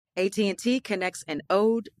AT&T connects an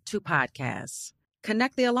ode to podcasts.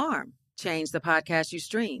 Connect the alarm. Change the podcast you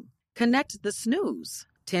stream. Connect the snooze.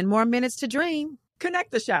 10 more minutes to dream.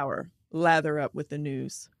 Connect the shower. Lather up with the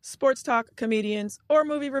news, sports talk, comedians, or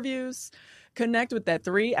movie reviews. Connect with that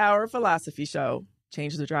 3-hour philosophy show.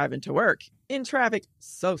 Change the drive into work in traffic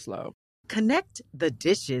so slow. Connect the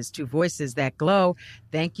dishes to voices that glow.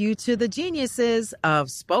 Thank you to the geniuses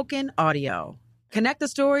of spoken audio. Connect the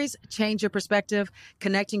stories, change your perspective.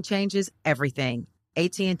 Connecting changes everything.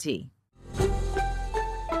 AT&T.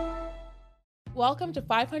 Welcome to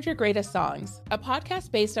 500 Greatest Songs, a podcast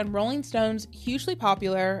based on Rolling Stone's hugely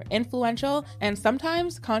popular, influential, and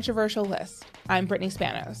sometimes controversial list. I'm Brittany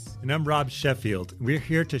Spanos. And I'm Rob Sheffield. We're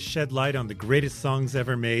here to shed light on the greatest songs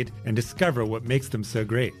ever made and discover what makes them so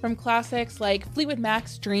great. From classics like Fleetwood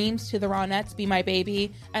Mac's Dreams to the Ronettes' Be My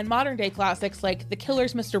Baby, and modern-day classics like The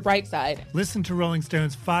Killers' Mr. Brightside. Listen to Rolling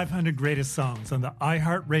Stone's 500 Greatest Songs on the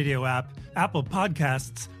iHeartRadio app, Apple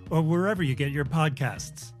Podcasts, or wherever you get your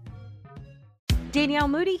podcasts. Danielle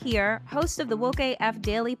Moody here, host of the Woke AF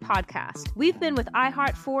Daily podcast. We've been with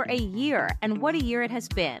iHeart for a year, and what a year it has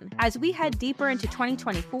been. As we head deeper into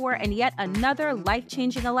 2024 and yet another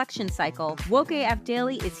life-changing election cycle, Woke AF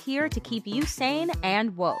Daily is here to keep you sane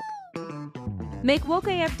and woke. Make Woke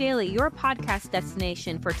AF Daily your podcast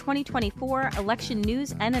destination for 2024 election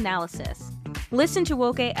news and analysis. Listen to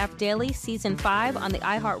Woke AF Daily Season 5 on the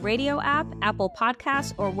iHeartRadio app, Apple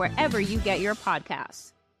Podcasts, or wherever you get your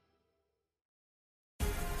podcasts.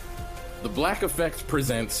 The Black Effect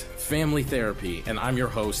presents Family Therapy, and I'm your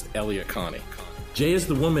host, Elliot Connie. Jay is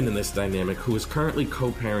the woman in this dynamic who is currently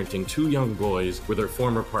co-parenting 2 young boys with her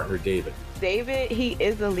former partner, David. David, he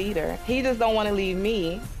is a leader. He just don't want to leave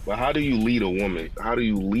me. But how do you lead a woman? How do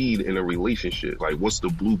you lead in a relationship? Like, what's the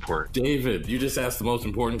blueprint? David, you just asked the most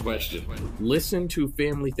important question. Listen to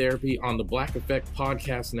Family Therapy on the Black Effect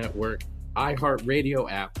Podcast Network,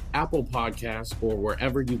 iHeartRadio app, Apple Podcasts, or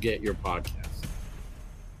wherever you get your podcasts.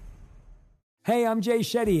 Hey, I'm Jay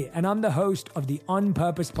Shetty, and I'm the host of the On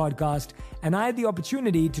Purpose podcast, and I had the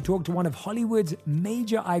opportunity to talk to one of Hollywood's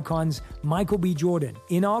major icons, Michael B. Jordan.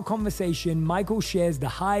 In our conversation, Michael shares the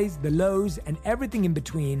highs, the lows, and everything in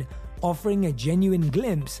between, offering a genuine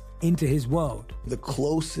glimpse into his world. The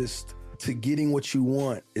closest to getting what you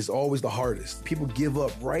want is always the hardest. People give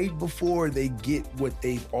up right before they get what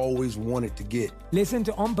they've always wanted to get. Listen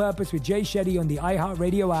to On Purpose with Jay Shetty on the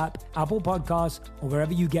iHeartRadio app, Apple Podcasts, or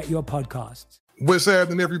wherever you get your podcasts. What's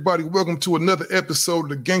happening, everybody? Welcome to another episode of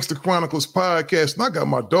the Gangster Chronicles podcast. And I got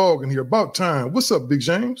my dog in here. About time. What's up, Big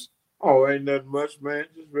James? Oh, ain't nothing much, man.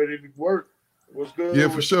 Just ready to work. What's good? Yeah,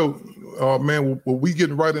 for sure. Oh, man, well, we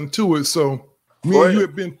getting right into it. So me and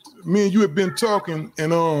you have been talking,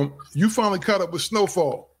 and you finally caught up with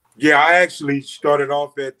Snowfall. Yeah, I actually started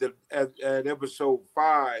off at episode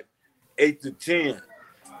 5, 8 to 10,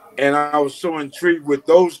 and I was so intrigued with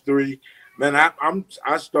those 3. Man,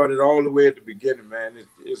 I started all the way at the beginning, man.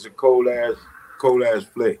 It's a cold ass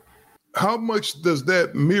flick. How much does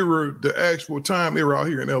that mirror the actual time era out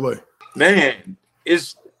here in LA? Man,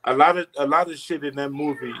 it's a lot of shit in that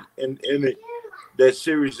movie and in it. That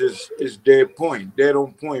series is dead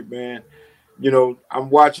on point, man. You know, I'm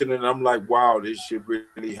watching it and I'm like, wow, this shit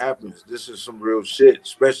really happens. This is some real shit,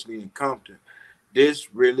 especially in Compton.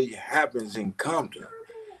 This really happens in Compton.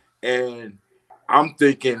 And I'm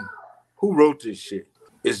thinking, who wrote this shit?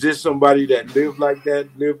 Is this somebody that lived like that,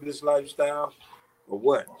 lived this lifestyle, or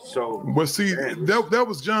what? So, but see, that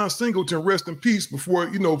was John Singleton, rest in peace. Before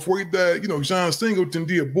he died, John Singleton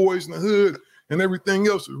did Boys in the Hood and everything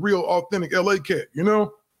else. A real authentic LA cat,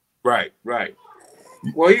 Right.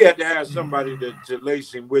 Well, he had to have somebody to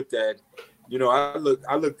lace him with that.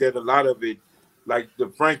 I looked at a lot of it, like the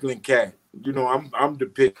Franklin cat. I'm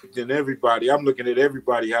depicting everybody. I'm looking at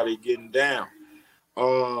everybody how they getting down.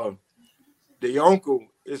 The uncle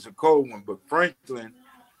is a cold one, but Franklin,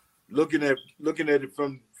 looking at it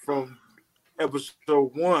from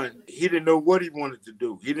episode 1, he didn't know what he wanted to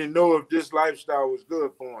do. He didn't know if this lifestyle was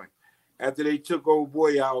good for him. After they took old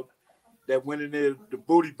boy out, that went in there, the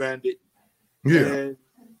booty bandit. Yeah. And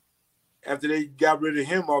after they got rid of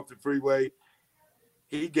him off the freeway,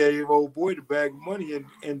 he gave old boy the bag of money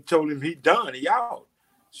and told him he done, he out.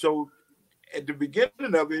 So at the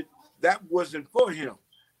beginning of it, that wasn't for him.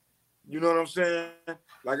 You know what I'm saying?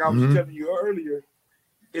 Like I was telling you earlier,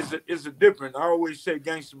 it's a different. I always say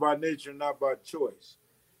gangster by nature, not by choice.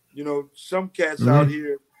 Some cats out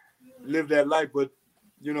here live that life, but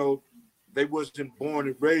they wasn't born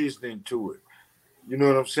and raised into it. You know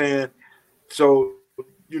what I'm saying? So,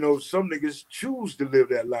 some niggas choose to live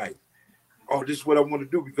that life. Oh, this is what I want to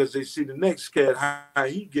do because they see the next cat, how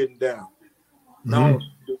he getting down. Now,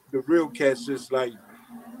 real cats just like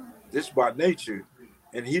this by nature,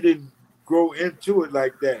 and he didn't grow into it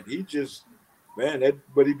like that. He just, man,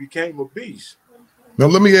 but he became a beast. Now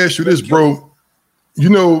let me ask you this, bro. You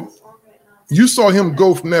know, you saw him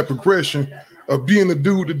go from that progression of being a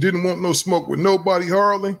dude that didn't want no smoke with nobody,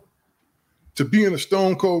 Harley, to being a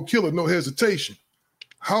stone cold killer, no hesitation.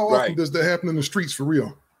 How often does that happen in the streets for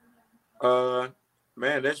real?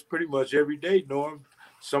 Man, that's pretty much every day, Norm.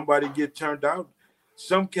 Somebody get turned out.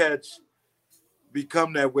 Some cats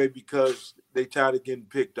become that way because they tired of getting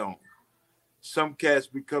picked on. Some cats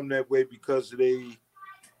become that way because the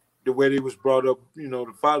way they was brought up, you know,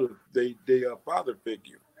 the father, they father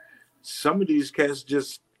figure. Some of these cats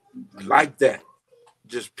just like that,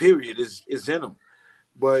 just period is in them.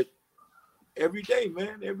 But every day,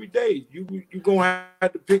 man, every day you gonna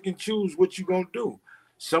have to pick and choose what you gonna do.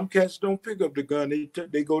 Some cats don't pick up the gun;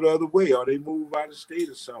 they go the other way, or they move out of state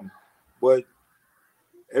or something. But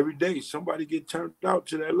every day, somebody get turned out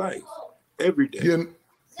to their life. Every day. Yeah.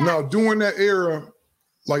 Now, during that era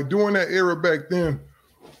back then,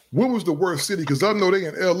 what was the worst city? Because I know they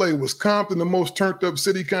in LA. Was Compton the most turned up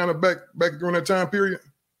city kind of back during that time period?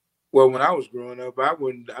 Well, when I was growing up, I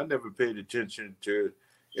never paid attention to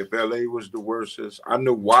if LA was the worstest. I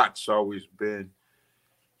know Watts always been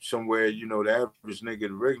somewhere, you know, the average nigga,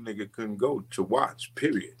 the regular nigga couldn't go to Watts,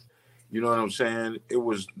 period. You know what I'm saying? It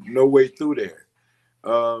was no way through there.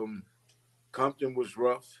 Compton was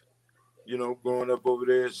rough, you know, growing up over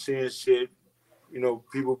there, seeing shit, you know,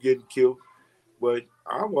 people getting killed. But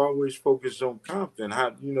I always focused on Compton,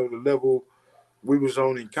 how, you know, the level we was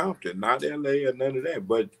on in Compton, not LA or none of that.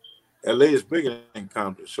 But LA is bigger than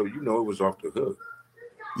Compton, so you know it was off the hook.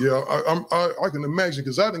 Yeah, I can imagine,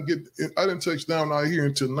 because I didn't touch down out here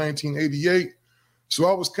until 1988, so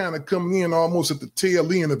I was kind of coming in almost at the tail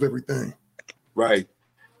end of everything. Right.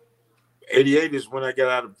 88 is when I got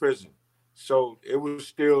out of prison, so it was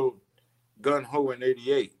still gun ho in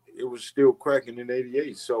 88. It was still cracking in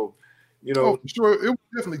 88. So, you know, for sure, it was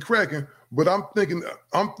definitely cracking. But I'm thinking,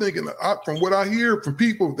 from what I hear from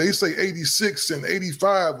people, they say 86 and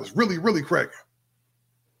 85 was really, really cracking.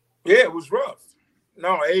 Yeah, it was rough.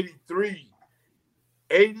 No, 83,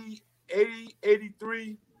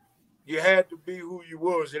 83, you had to be who you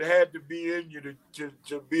was. It had to be in you to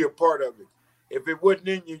be a part of it. If it wasn't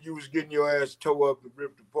in you, you was getting your ass tore up and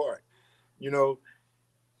ripped apart. You know,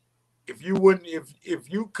 if you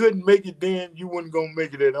couldn't make it then, you wasn't gonna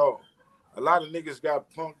make it at all. A lot of niggas got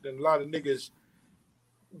punked, and a lot of niggas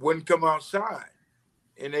wouldn't come outside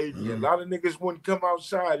in 80. Mm-hmm. A lot of niggas wouldn't come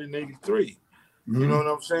outside in 83. Mm-hmm. You know what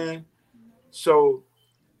I'm saying? So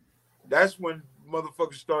that's when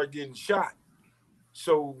motherfuckers started getting shot.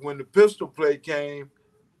 So when the pistol play came,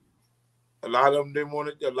 a lot of them didn't want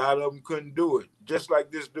it. A lot of them couldn't do it. Just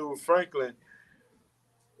like this dude Franklin,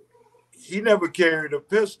 he never carried a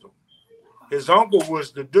pistol. His uncle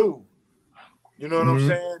was the dude. You know what I'm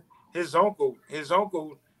saying? His uncle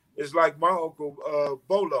is like my uncle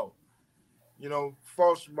Bolo. You know,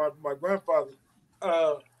 Foster, my grandfather.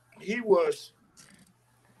 He was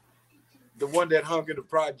the one that hung in the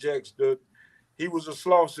projects. He was a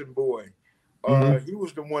Slauson boy. He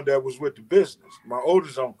was the one that was with the business. My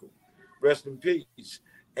oldest uncle, rest in peace.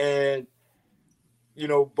 And you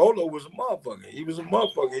know, Bolo was a motherfucker. He was a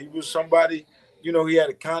motherfucker. He was somebody. You know, he had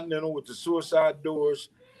a Continental with the suicide doors,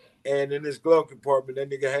 and in his glove compartment, that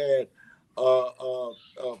nigga had a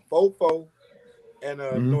Fofo and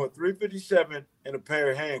a 357 and a pair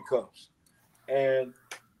of handcuffs. And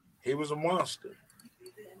he was a monster.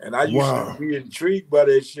 And I used to be intrigued by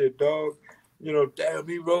that shit, dog. You know, damn,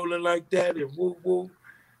 he rolling like that and woo woo.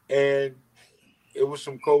 And it was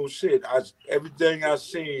some cold shit. Everything I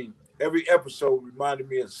seen, every episode reminded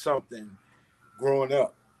me of something growing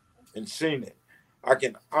up and seeing it. I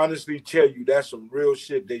can honestly tell you that's some real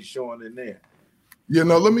shit they showing in there. Yeah,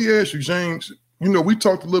 now let me ask you, James. You know, we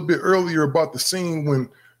talked a little bit earlier about the scene when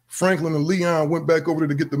Franklin and Leon went back over there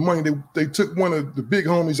to get the money. They took one of the big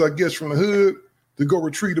homies, I guess, from the hood to go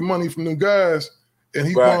retrieve the money from them guys, and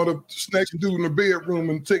he wound up snatching dude in the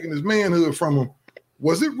bedroom and taking his manhood from him.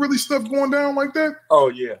 Was it really stuff going down like that? Oh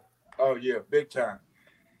yeah, big time.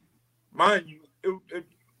 Mind you,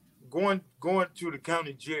 going to the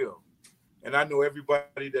county jail, and I know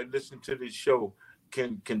everybody that listens to this show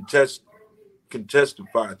can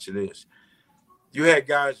testify to this. You had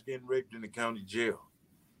guys getting raped in the county jail.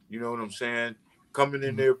 You know what I'm saying? Coming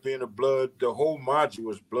in there being a blood, the whole module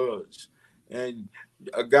was Bloods. And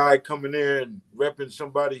a guy coming there and repping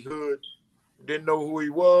somebody's hood, didn't know who he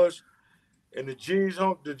was, and the G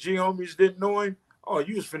homies didn't know him. Oh,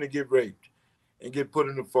 you was finna get raped and get put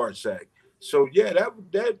in the fart sack. So yeah,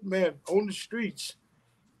 that man on the streets,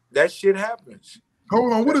 That shit happens.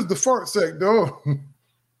 Hold on, what is the fart sack, dog?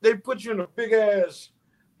 They put you in a big ass,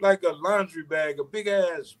 like a laundry bag, a big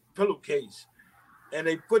ass pillowcase, and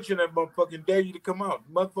they put you in that motherfucking dare you to come out.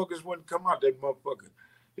 Motherfuckers wouldn't come out, that motherfucker.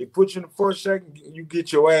 They put you in the first second, you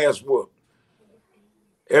get your ass whooped.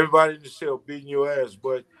 Everybody in the cell beating your ass.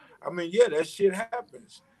 But I mean, yeah, that shit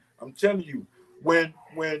happens. I'm telling you, when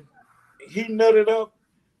he nutted up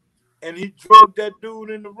and he drugged that dude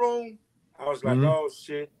in the room, I was like, oh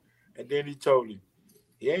shit. And then he told him,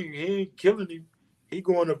 he ain't killing him. He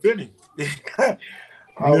going up in him.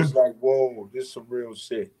 I was like, whoa, this is some real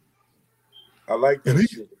shit. I like that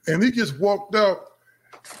shit. And he just walked out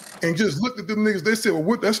and just looked at them niggas. They said, well,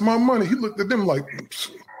 what? That's my money. He looked at them like,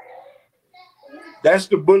 that's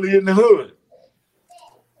the bully in the hood.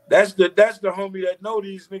 That's the homie that know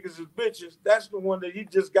these niggas is bitches. That's the one that he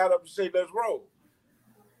just got up and say, let's roll.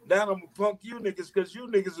 Now I'm gonna punk you niggas because you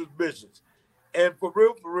niggas is bitches. And for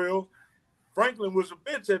real, Franklin was a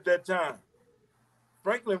bitch at that time.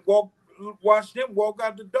 Franklin watched him walk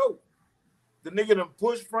out the door. The nigga done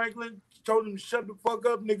pushed Franklin, told him to shut the fuck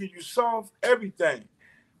up, nigga, you soft, everything.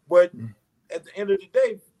 But at the end of the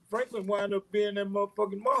day, Franklin wound up being that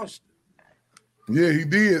motherfucking monster. Yeah, he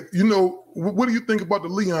did. You know, what do you think about the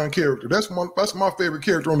Leon character? That's my favorite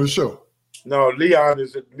character on the show. No, Leon,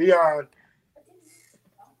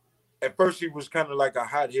 at first he was kind of like a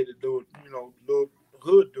hot-headed dude, little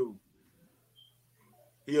hood dude.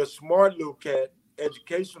 He a smart little cat,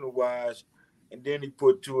 educational-wise, and then he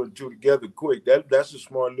put two and two together quick. That's a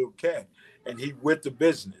smart little cat. And he with the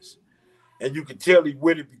business. And you can tell he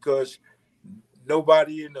with it because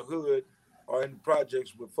nobody in the hood or in the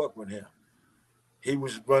projects would fuck with him. He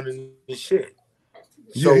was running his shit.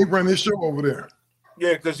 So, yeah, he ran his show over there.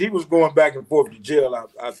 Yeah, because he was going back and forth to jail,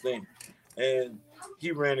 I think. And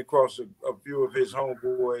he ran across a few of his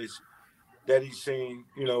homeboys that he seen,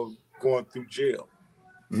 going through jail.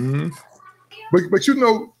 Mm-hmm. But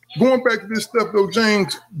going back to this stuff though,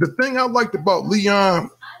 James, the thing I liked about Leon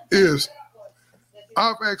is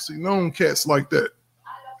I've actually known cats like that.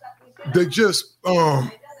 They just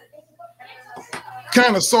kind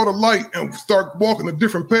of saw the light and start walking a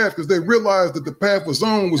different path because they realized that the path was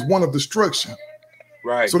on was one of destruction.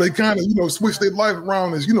 Right. So they kind of, switched their life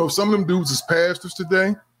around as, some of them dudes is pastors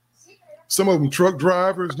today. Some of them truck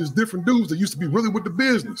drivers, just different dudes that used to be really with the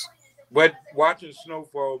business. But watching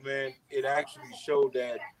Snowfall, man, it actually showed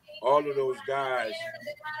that all of those guys,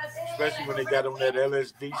 especially when they got on that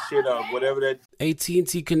LSD shit or whatever that.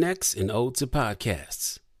 AT&T connects an ode to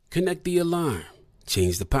podcasts. Connect the alarm.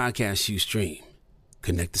 Change the podcast you stream.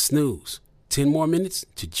 Connect the snooze. 10 more minutes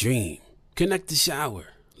to dream. Connect the shower.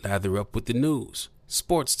 Lather up with the news,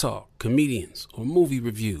 sports talk, comedians, or movie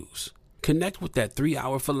reviews. Connect with that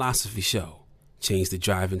 3-hour philosophy show. Change the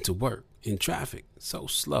drive into work in traffic so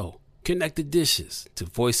slow. Connect the dishes to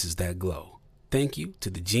voices that glow. Thank you to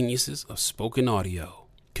the geniuses of spoken audio.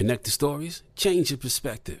 Connect the stories, change your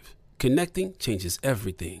perspective. Connecting changes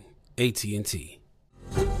everything. AT&T.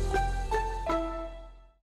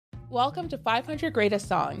 Welcome to 500 Greatest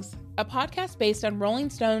Songs, a podcast based on Rolling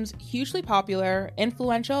Stone's hugely popular,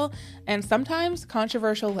 influential, and sometimes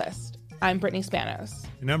controversial list. I'm Brittany Spanos.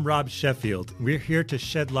 And I'm Rob Sheffield. We're here to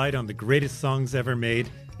shed light on the greatest songs ever made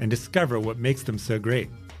and discover what makes them so great.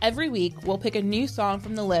 Every week, we'll pick a new song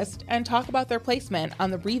from the list and talk about their placement on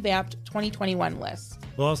the revamped 2021 list.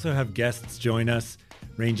 We'll also have guests join us,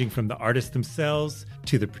 ranging from the artists themselves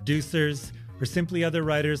to the producers, or simply other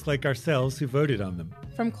writers like ourselves who voted on them.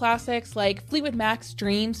 From classics like Fleetwood Mac's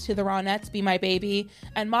Dreams to the Ronettes' Be My Baby,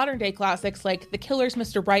 and modern-day classics like The Killer's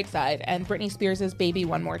Mr. Brightside and Britney Spears' Baby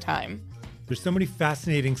One More Time. There's so many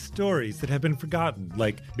fascinating stories that have been forgotten,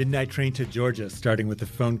 like Midnight Train to Georgia, starting with a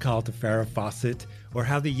phone call to Farrah Fawcett, or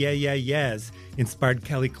how the Yeah Yeah Yeahs inspired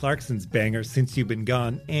Kelly Clarkson's banger Since You've Been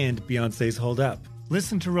Gone and Beyoncé's Hold Up.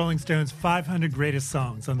 Listen to Rolling Stone's 500 Greatest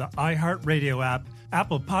Songs on the iHeartRadio app,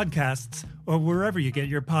 Apple Podcasts, or wherever you get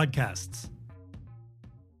your podcasts.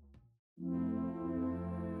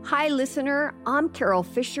 Hi, listener. I'm Carol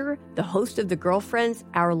Fisher, the host of The Girlfriends,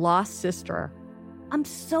 Our Lost Sister. I'm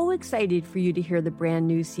so excited for you to hear the brand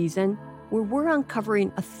new season where we're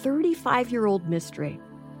uncovering a 35-year-old mystery.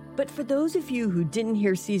 But for those of you who didn't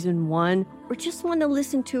hear season 1 or just want to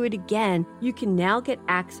listen to it again, you can now get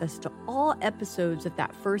access to all episodes of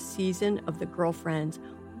that first season of The Girlfriends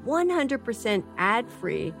 100%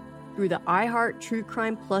 ad-free through the iHeart True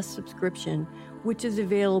Crime Plus subscription, which is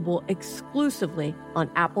available exclusively on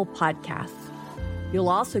Apple Podcasts. You'll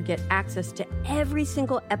also get access to every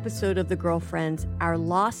single episode of The Girlfriends, Our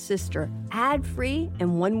Lost Sister, ad-free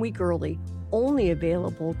and 1 week early, only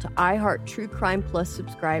available to iHeart True Crime Plus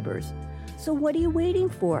subscribers. So what are you waiting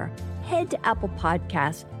for? Head to Apple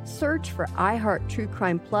Podcasts, search for iHeart True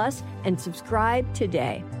Crime Plus, and subscribe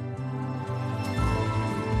today.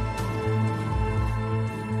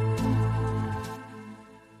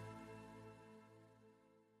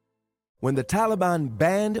 When the Taliban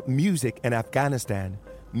banned music in Afghanistan,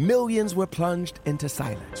 millions were plunged into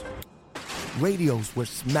silence. Radios were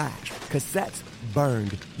smashed, cassettes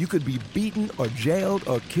burned. You could be beaten or jailed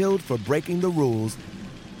or killed for breaking the rules.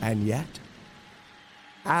 And yet,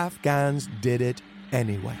 Afghans did it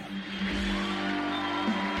anyway.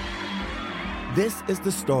 This is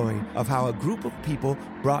the story of how a group of people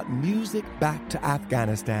brought music back to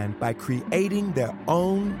Afghanistan by creating their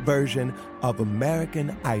own version of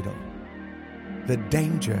American Idol. The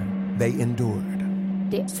danger they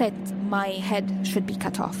endured. They said my head should be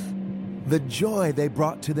cut off. The joy they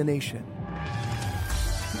brought to the nation.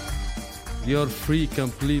 You're free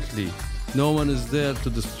completely. No one is there to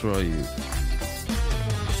destroy you.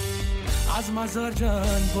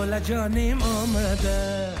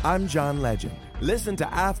 I'm John Legend. Listen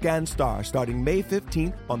to Afghan Star starting May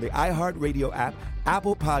 15th on the iHeartRadio app,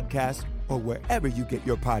 Apple Podcasts, or wherever you get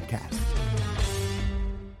your podcasts.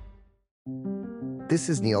 This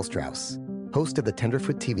is Neil Strauss, host of the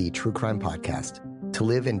Tenderfoot TV True Crime Podcast, To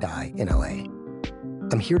Live and Die in LA.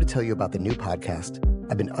 I'm here to tell you about the new podcast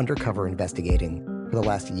I've been undercover investigating for the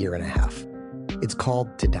last year and a half. It's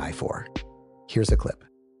called To Die For. Here's a clip.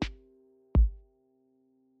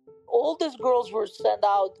 All these girls were sent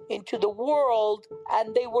out into the world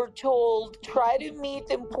and they were told, try to meet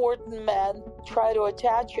important men, try to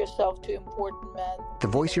attach yourself to important men. The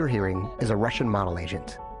voice you're hearing is a Russian model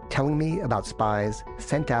agent telling me about spies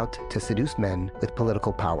sent out to seduce men with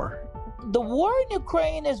political power. The war in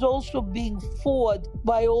Ukraine is also being fought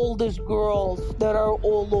by all these girls that are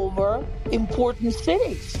all over important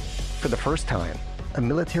cities. For the first time, a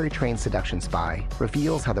military-trained seduction spy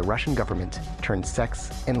reveals how the Russian government turned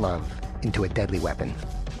sex and love into a deadly weapon.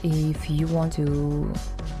 If you want to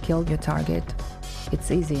kill your target, it's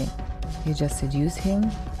easy. You just seduce him,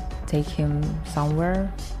 take him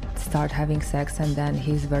somewhere, start having sex, and then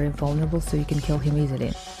he's very vulnerable, so you can kill him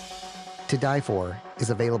easily. To Die For is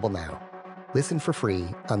available now. Listen for free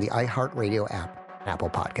on the iHeartRadio app, Apple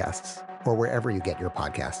Podcasts, or wherever you get your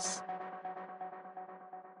podcasts.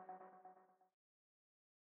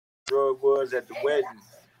 Drug was at the wedding,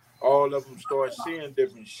 all of them start seeing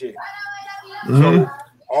different shit. Mm-hmm. So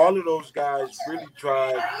all of those guys really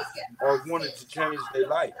tried or wanted to change their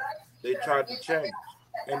life. They tried to change.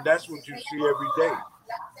 And that's what you see every day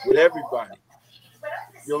with everybody.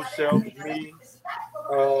 Yourself, me,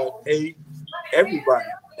 Abe, everybody.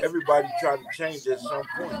 Everybody tried to change at some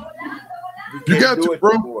point. You got to,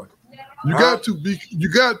 bro. You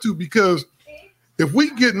got to, because if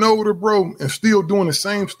we getting older, bro, and still doing the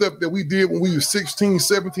same stuff that we did when we were 16,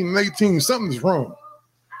 17, and 18, something's wrong.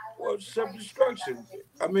 Well, self-destruction.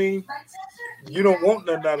 I mean, you don't want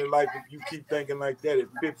nothing out of life if you keep thinking like that at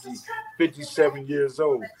 50, 57 years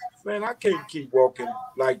old. Man, I can't keep walking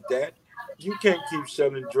like that. You can't keep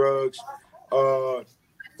selling drugs for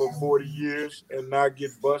 40 years and not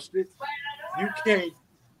get busted. You can't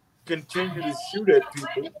continue to shoot at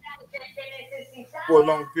people for a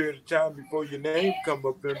long period of time before your name come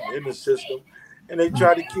up in the system and they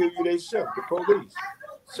try to kill you themselves, the police.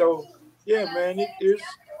 So, yeah, man, it is.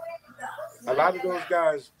 A lot of those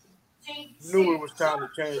guys knew it was time to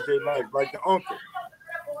change their life, like the uncle.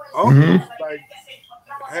 Uncle was like,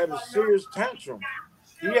 had a serious tantrum.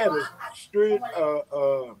 He had a straight,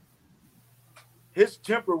 his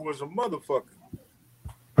temper was a motherfucker.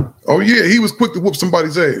 Oh, yeah, he was quick to whoop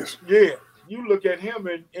somebody's ass. Yeah, you look at him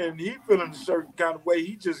and he feeling a certain kind of way.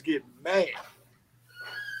 He just get mad.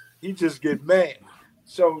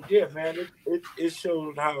 So, yeah, man, it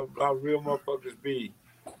shows how real motherfuckers be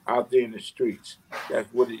out there in the streets.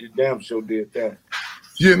 That's what it damn sure did that.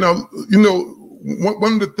 Yeah, now, you know,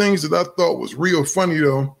 one of the things that I thought was real funny,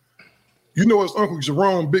 though, you know, it's Uncle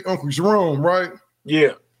Jerome, Big Uncle Jerome, right?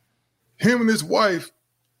 Yeah. Him and his wife.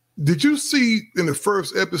 Did you see in the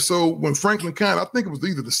first episode when Franklin I think it was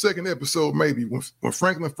either the second episode, maybe, when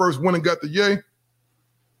Franklin first went and got the yay?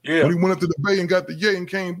 Yeah. When he went up to the bay and got the yay and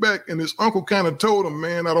came back, and his uncle kind of told him,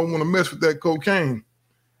 man, I don't want to mess with that cocaine.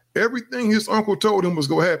 Everything his uncle told him was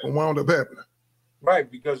going to happen wound up happening.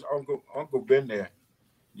 Right, because Uncle been there.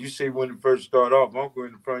 You see when it first started off, Uncle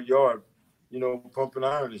in the front yard, you know, pumping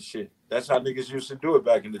iron and shit. That's how niggas used to do it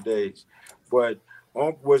back in the days. But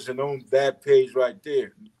Uncle wasn't on that page right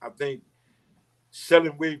there. I think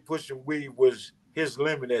selling weed, pushing weed was his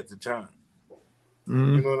limit at the time.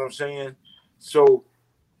 Mm-hmm. You know what I'm saying? So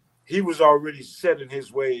he was already set in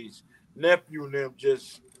his ways. Nephew and them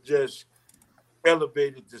just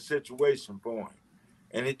elevated the situation for him.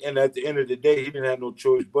 And at the end of the day, he didn't have no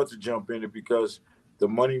choice but to jump in it because the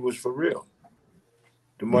money was for real.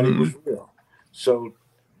 The money was real. So,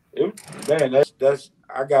 man, that's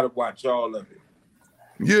I got to watch all of it.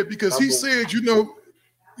 Yeah, because he said, you know,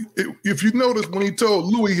 if you notice when he told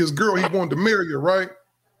Louis, his girl, he wanted to marry her, right?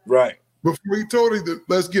 Right. Before he told her that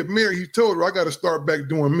let's get married, he told her, I got to start back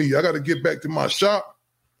doing me. I got to get back to my shop.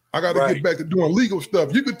 I got to get back to doing legal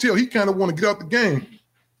stuff. You could tell he kind of want to get out the game.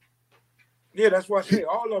 Yeah, that's why I say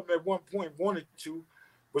all of them at one point wanted to.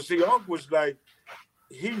 But see, Unc was like,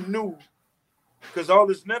 he knew because all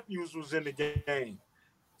his nephews was in the game.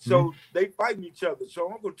 So they fighting each other.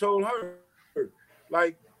 So Uncle told her,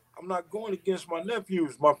 like, I'm not going against my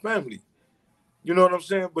nephews, my family. You know what I'm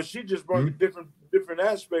saying? But she just brought a different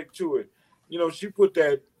aspect to it. You know, she put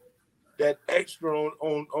that extra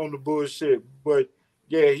on the bullshit. But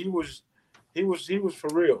yeah, he was for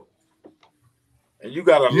real. And you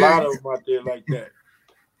got a lot of them out there like that.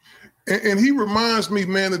 And he reminds me,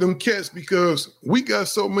 man, of them cats because we got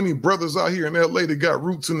so many brothers out here in LA that got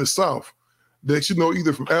roots in the South that, you know,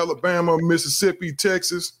 either from Alabama, Mississippi,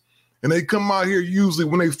 Texas. And they come out here usually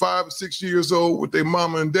when they 5 or 6 years old with their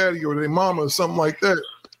mama and daddy or their mama or something like that,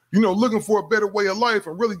 you know, looking for a better way of life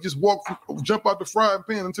and really just jump out the frying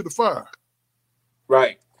pan into the fire.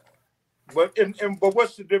 Right. But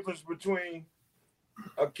what's the difference between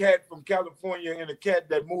a cat from California and a cat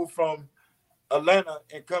that moved from Atlanta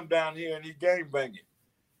and come down here and he gang banging?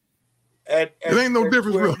 It ain't no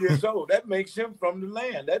difference, 12 really. years old. That makes him from the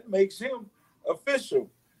land. That makes him official.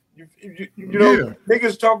 You know,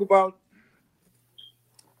 niggas talk about,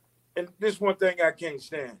 and this one thing I can't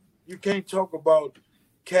stand. You can't talk about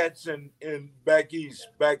cats in back east,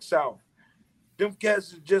 back south. Them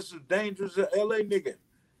cats is just as dangerous as LA nigga.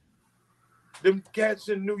 Them cats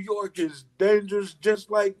in New York is dangerous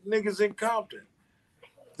just like niggas in Compton.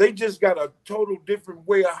 They just got a total different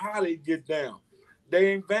way of how they get down.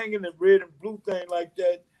 They ain't banging the red and blue thing like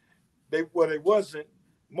that. They wasn't.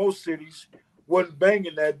 Most cities wasn't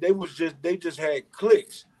banging that. They just had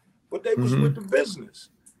clicks. But they was with the business.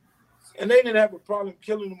 And they didn't have a problem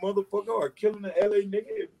killing a motherfucker or killing an LA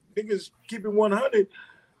nigga. Niggas keep it 100.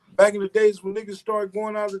 Back in the days when niggas started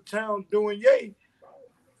going out of town doing yay,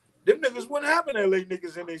 them niggas wouldn't have LA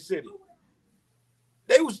niggas in their city.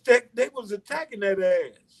 They was attacking that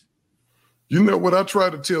ass. You know what I try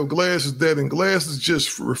to tell Glass is that, and Glass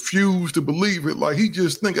just refused to believe it. Like he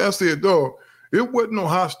just think, I said, dog, it wasn't no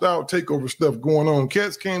hostile takeover stuff going on.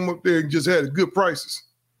 Cats came up there and just had good prices.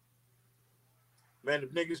 Man,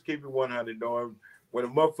 if niggas keep it 100, dog, when a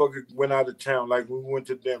motherfucker went out of town, like we went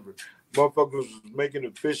to Denver, motherfuckers was making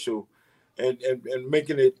it official and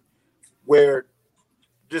making it where,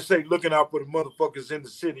 just say, looking out for the motherfuckers in the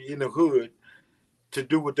city, in the hood, to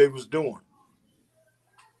do what they was doing.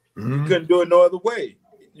 You couldn't do it no other way.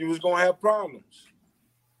 You was going to have problems.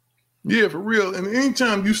 Yeah, for real. And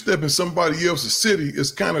anytime you step in somebody else's city,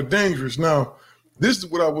 it's kind of dangerous. Now, this is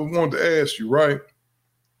what I would want to ask you, right?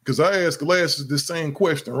 Because I asked Glasses this same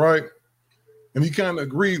question, right? And he kind of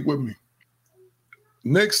agreed with me.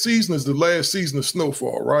 Next season is the last season of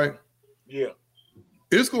Snowfall, right? Yeah.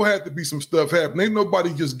 It's going to have to be some stuff happening. Ain't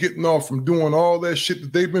nobody just getting off from doing all that shit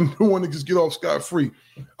that they've been doing to just get off scot-free.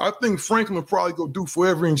 I think Franklin will probably go do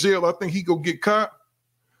forever in jail. I think he go get caught.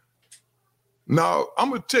 Now, I'm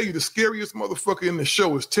going to tell you the scariest motherfucker in the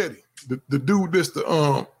show is Teddy, the dude that's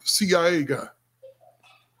the CIA guy.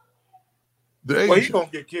 Well, he's going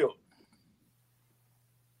to get killed.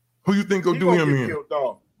 Who you think gonna do him in? Killed,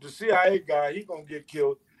 dog. The CIA guy, he going to get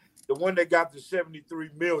killed. The one that got the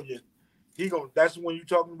 $73 million, that's the one you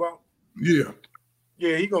talking about? Yeah.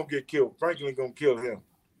 Yeah, he going to get killed. Franklin going to kill him.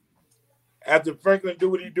 After Franklin do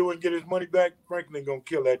what he do and get his money back, Franklin going to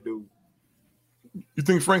kill that dude. You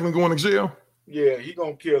think Franklin going to jail? Yeah, he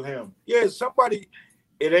gonna kill him. Yeah, somebody,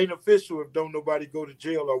 it ain't official if don't nobody go to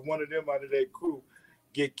jail or one of them out of that crew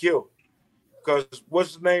get killed. Because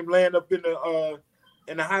what's his name laying up in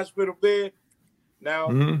the hospital bed? Now,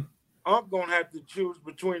 I'm gonna have to choose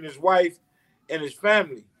between his wife and his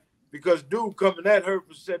family because dude coming at her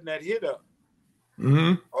for setting that hit up.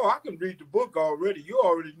 Oh, I can read the book already. You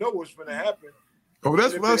already know what's gonna happen. Oh,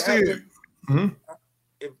 that's what I said.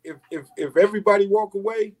 If everybody walk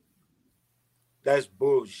away, that's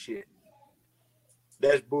bullshit.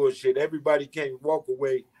 That's bullshit. Everybody can't walk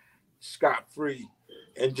away scot-free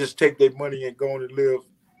and just take their money and go on and live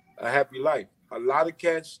a happy life. A lot of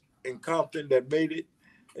cats in Compton that made it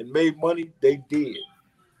and made money, they did.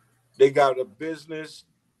 They got a business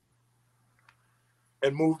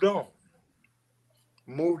and moved on.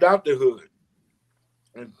 Moved out the hood.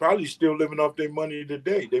 And probably still living off their money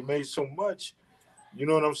today. They made so much You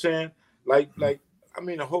know what I'm saying? Like, I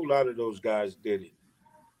mean, a whole lot of those guys did it.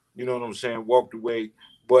 You know what I'm saying? Walked away.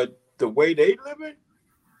 But the way they living,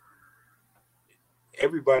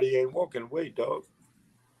 everybody ain't walking away, dog.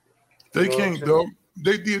 They can't, dog.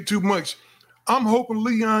 They did too much. I'm hoping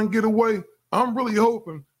Leon get away. I'm really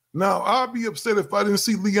hoping. Now, I'd be upset if I didn't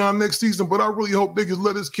see Leon next season, but I really hope they just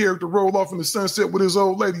let his character roll off in the sunset with his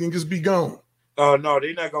old lady and just be gone. Oh, no,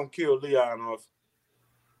 they're not going to kill Leon off.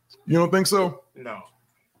 You don't think so? No.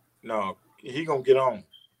 He going to get on.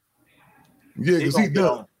 Yeah, because he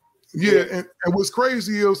done. Yeah, and what's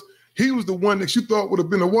crazy is he was the one that you thought would have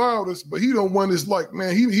been the wildest, but he don't want this, like,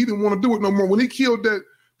 man, he didn't want to do it no more. When he killed that,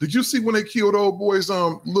 did you see when they killed old boy's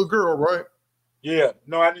little girl, right? Yeah.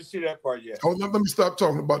 No, I didn't see that part yet. Oh, let me stop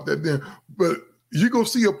talking about that then. But you're going to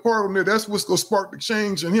see a part on there. That's what's going to spark the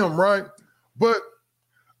change in him, right? But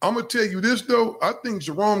I'm going to tell you this, though. I think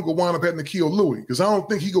Jerome going to wind up having to kill Louis because I don't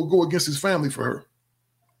think he going to go against his family for her.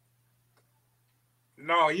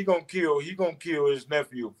 No, he gonna kill his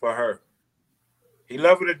nephew for her. He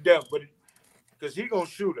love her to death, but because he gonna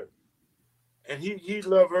shoot her, and he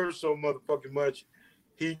love her so motherfucking much.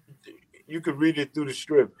 You could read it through the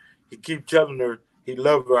script. He keep telling her he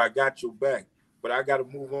love her. I got your back, but I got to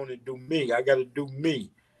move on and do me. I got to do me,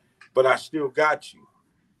 but I still got you.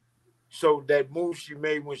 So that move she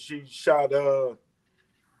made when she shot the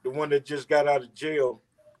one that just got out of jail.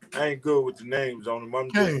 I ain't good with the names on him. I'm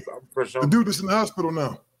the dude that's in the hospital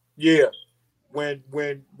now. Yeah. When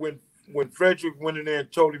Frederick went in there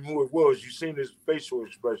and told him who it was, you seen his facial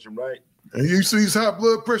expression, right? And you see his high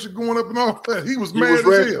blood pressure going up and all that. He was mad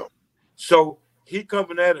as hell. So he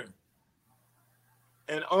coming at her.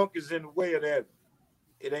 And Unc is in the way of that.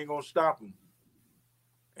 It ain't gonna stop him.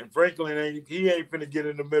 And Franklin ain't finna get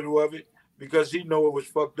in the middle of it because he know it was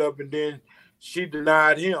fucked up, and then she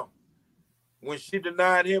denied him. When she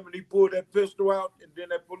denied him and he pulled that pistol out, and then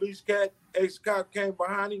that police ex-cop came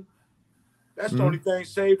behind him, that's the only thing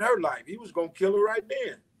saved her life. He was gonna kill her right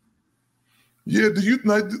then. Yeah, do you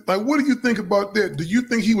like what do you think about that? Do you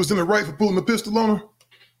think he was in the right for pulling the pistol on her?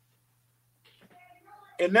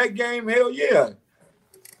 In that game, hell yeah.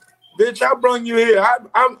 Bitch, I brung you here.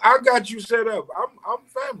 I got you set up. I'm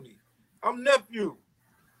family. I'm nephew.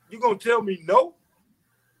 You gonna tell me no?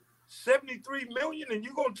 73 million, and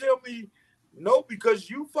you gonna tell me no because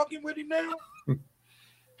you fucking with him now?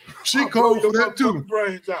 She called for that too.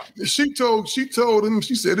 She told him,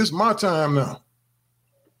 she said, it's my time now.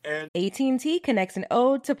 And AT&T connects an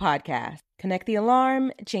ode to podcast. Connect the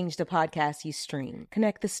alarm, change the podcast you stream.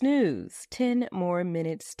 Connect the snooze, 10 more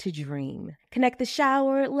minutes to dream. Connect the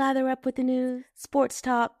shower, lather up with the news, sports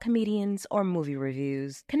talk, comedians, or movie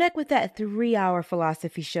reviews. Connect with that 3-hour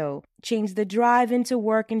philosophy show. Change the drive into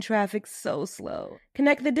work and traffic so slow.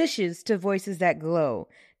 Connect the dishes to voices that glow.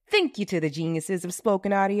 Thank you to the geniuses of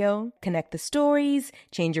spoken audio. Connect the stories,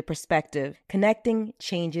 change your perspective. Connecting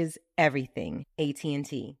changes everything.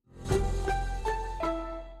 AT&T.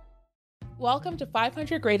 Welcome to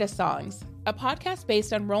 500 Greatest Songs, a podcast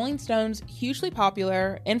based on Rolling Stone's hugely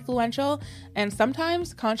popular, influential, and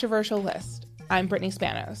sometimes controversial list. I'm Brittany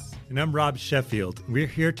Spanos. And I'm Rob Sheffield. We're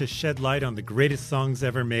here to shed light on the greatest songs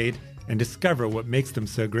ever made and discover what makes them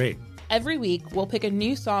so great. Every week, we'll pick a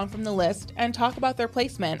new song from the list and talk about their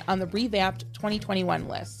placement on the revamped 2021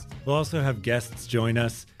 list. We'll also have guests join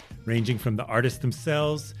us, ranging from the artists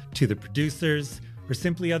themselves to the producers, or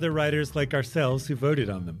simply other writers like ourselves who voted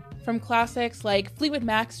on them. From classics like Fleetwood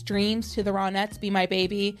Mac's Dreams to the Ronettes' Be My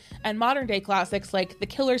Baby, and modern-day classics like The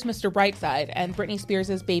Killer's Mr. Brightside and Britney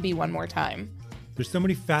Spears' Baby One More Time. There's so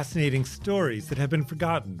many fascinating stories that have been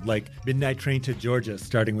forgotten, like Midnight Train to Georgia,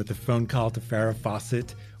 starting with a phone call to Farrah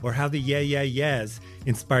Fawcett, or how the Yeah Yeah Yeahs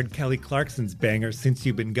inspired Kelly Clarkson's banger Since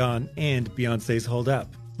You've Been Gone and Beyonce's Hold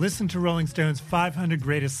Up. Listen to Rolling Stone's 500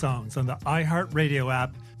 Greatest Songs on the iHeartRadio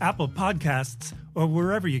app, Apple Podcasts, or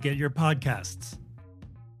wherever you get your podcasts.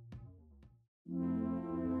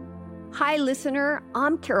 Hi, listener.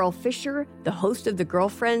 I'm Carol Fisher, the host of The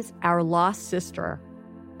Girlfriends, Our Lost Sister.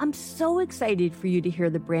 I'm so excited for you to hear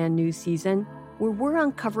the brand new season where we're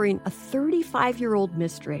uncovering a 35-year-old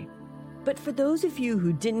mystery. But for those of you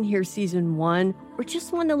who didn't hear season 1 or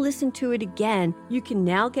just want to listen to it again, you can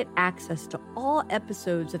now get access to all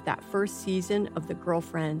episodes of that first season of The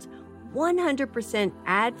Girlfriends 100%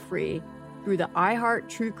 ad-free through the iHeart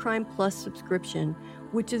True Crime Plus subscription,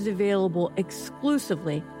 which is available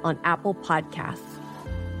exclusively on Apple Podcasts.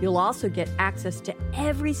 You'll also get access to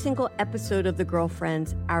every single episode of The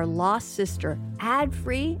Girlfriends, Our Lost Sister,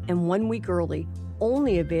 ad-free and 1 week early,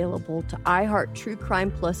 only available to iHeart True Crime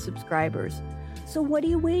Plus subscribers. So what are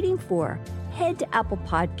you waiting for? Head to Apple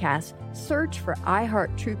Podcasts, search for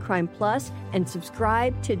iHeart True Crime Plus, and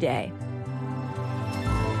subscribe today.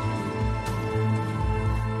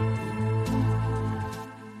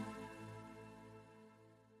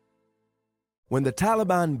 When the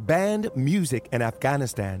Taliban banned music in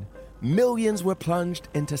Afghanistan, millions were plunged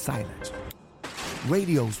into silence.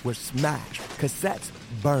 Radios were smashed, cassettes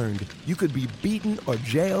burned. You could be beaten or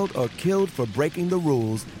jailed or killed for breaking the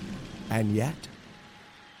rules. And yet,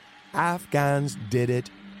 Afghans did it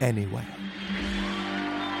anyway.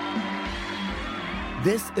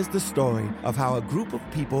 This is the story of how a group of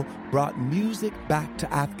people brought music back to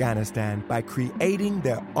Afghanistan by creating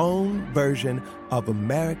their own version of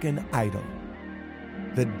American Idol.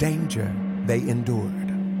 The danger they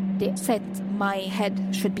endured. They said my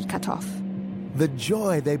head should be cut off. The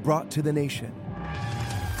joy they brought to the nation.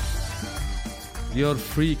 You're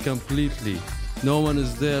free completely. No one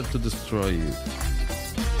is there to destroy you.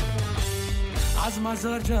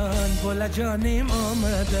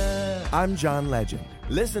 I'm John Legend.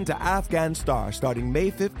 Listen to Afghan Star starting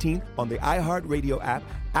May 15th on the iHeartRadio app,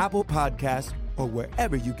 Apple Podcasts, or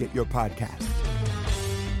wherever you get your podcasts.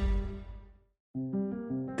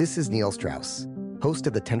 This is Neil Strauss, host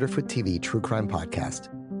of the Tenderfoot TV True Crime Podcast,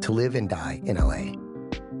 To Live and Die in LA.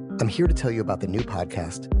 I'm here to tell you about the new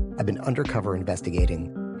podcast I've been undercover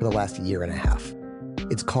investigating for the last year and a half.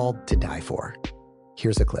 It's called To Die For.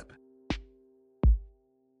 Here's a clip.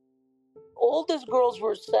 All these girls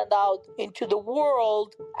were sent out into the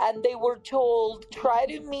world and they were told, try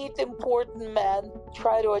to meet important men,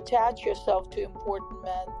 try to attach yourself to important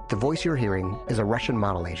men. The voice you're hearing is a Russian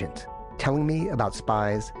model agent telling me about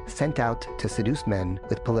spies sent out to seduce men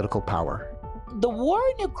with political power. The war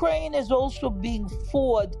in Ukraine is also being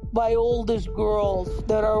fought by all these girls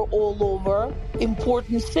that are all over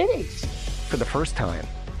important cities. For the first time,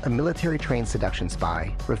 a military-trained seduction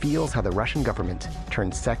spy reveals how the Russian government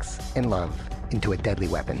turned sex and love into a deadly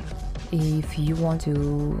weapon. If you want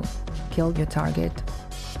to kill your target,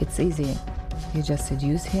 it's easy. You just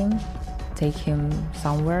seduce him, take him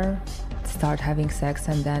somewhere, start having sex,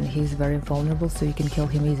 and then he's very vulnerable, so you can kill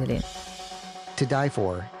him easily. To Die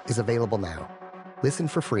For is available now. Listen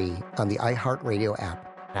for free on the iHeartRadio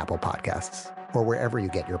app, Apple Podcasts, or wherever you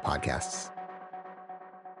get your podcasts.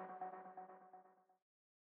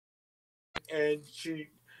 And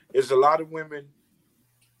there's a lot of women,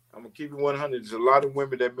 I'm going to keep it 100, there's a lot of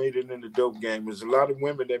women that made it in the dope game. There's a lot of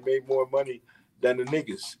women that made more money than the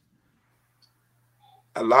niggas.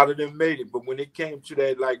 A lot of them made it, but when it came to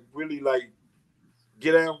that, really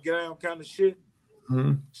get out kind of shit,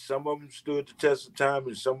 some of them stood the test of time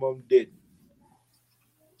and some of them didn't.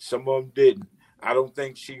 Some of them didn't. I don't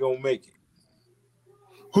think she gonna make it.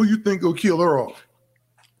 Who you think will kill her off?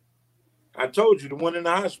 I told you, the one in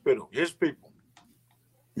the hospital, his people.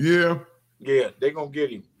 Yeah. Yeah, they gonna get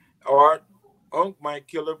him. Or Unc might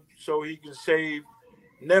kill him so he can save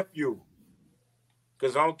nephew.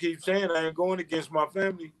 Because I don't keep saying I ain't going against my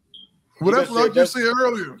family. Well, that's what I just said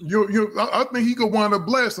earlier. I think he could wind up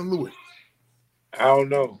blasting Louis. I don't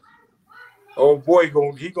know. Oh boy,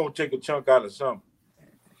 he gonna take a chunk out of something.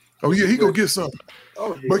 Oh yeah, he gonna get something.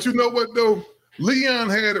 Oh yeah. But you know what though? Leon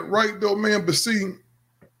had it right though, man. But see,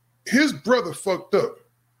 his brother fucked up.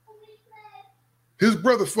 His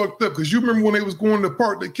brother fucked up because you remember when they was going to the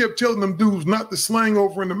park, they kept telling them dudes not to slang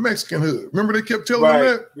over in the Mexican hood. Remember they kept telling them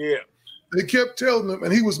that? Yeah. They kept telling him,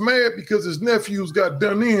 and he was mad because his nephews got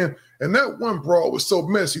done in, and that one broad was so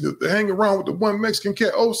messy to hang around with the one Mexican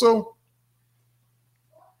cat also.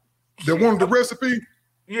 That wanted the recipe?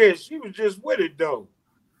 Yeah, she was just with it though.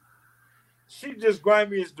 She just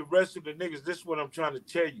grimy as the rest of the niggas. This is what I'm trying to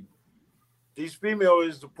tell you. These females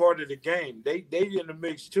is the part of the game. They in the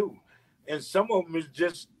mix too. And some of them is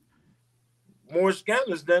just more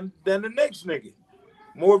scandalous than the next nigga.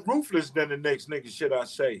 More ruthless than the next nigga, should I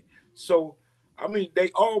say. So, I mean, they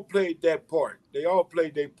all played that part. They all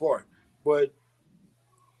played their part. But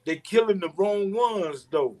they killing the wrong ones,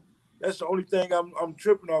 though. That's the only thing I'm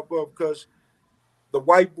tripping off of, because the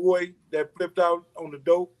white boy that flipped out on the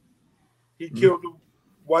dope, he killed the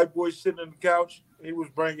white boy sitting on the couch. He was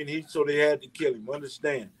bringing heat, so they had to kill him.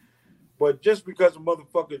 Understand? But just because a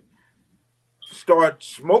motherfucker start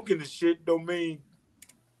smoking the shit don't mean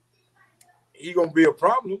he gonna be a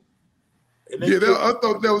problem. Yeah, I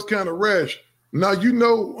thought that was kind of rash. Now,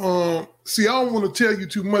 see, I don't want to tell you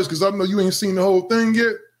too much because I know you ain't seen the whole thing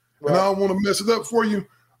yet, and I don't want to mess it up for you.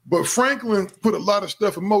 But Franklin put a lot of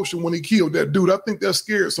stuff in motion when he killed that dude. I think that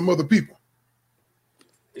scared some other people.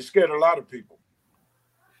 It scared a lot of people.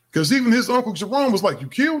 Because even his uncle Jerome was like, "You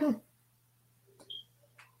killed him?"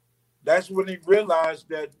 That's when he realized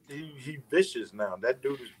that he vicious now. That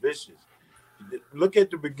dude is vicious. Look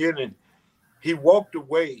at the beginning. He walked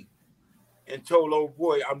away and told old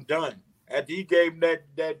boy, I'm done. After he gave him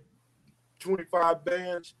that 25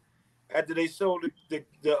 bands, after they sold the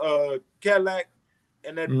Cadillac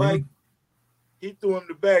and that bike, he threw him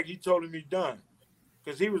the bag. He told him he's done.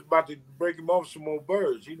 Because he was about to break him off some more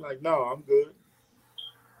birds. He's like, no, I'm good.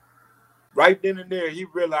 Right then and there, he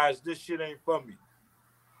realized this shit ain't for me.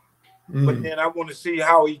 But then I want to see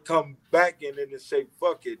how he come back in and say,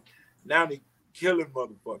 fuck it. Now they killing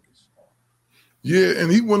motherfuckers. Yeah,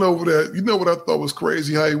 and he went over there. You know what I thought was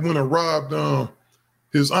crazy? How he went and robbed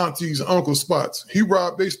his aunties and uncle's spots. He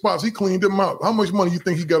robbed their spots. He cleaned them out. How much money you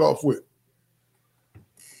think he got off with?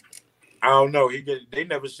 I don't know. They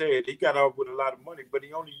never said he got off with a lot of money, but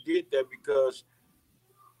he only did that because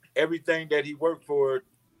everything that he worked for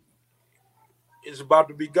is about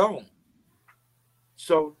to be gone.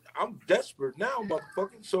 So I'm desperate now, motherfucker.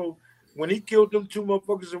 So when he killed them two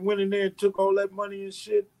motherfuckers and went in there and took all that money and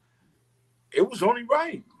shit, it was only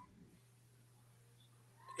right.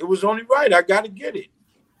 It was only right. I got to get it.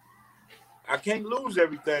 I can't lose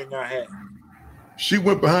everything I had. She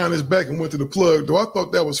went behind his back and went to the plug, though. I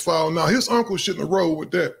thought that was foul. Now, his uncle shouldn't have rolled with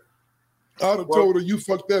that. I'd have told her, you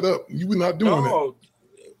fucked that up. You were not doing that.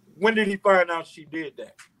 When did he find out she did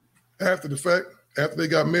that? After the fact, after they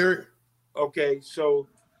got married. Okay, so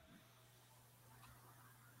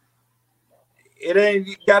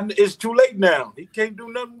it's too late now. He can't do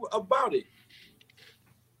nothing about it.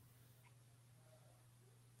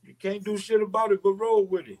 You can't do shit about it but roll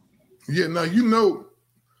with it. Yeah, now you know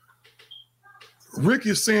Rick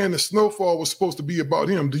is saying the Snowfall was supposed to be about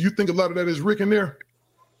him. Do you think a lot of that is Rick in there?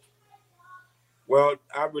 Well,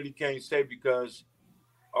 I really can't say because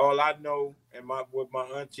all I know and what my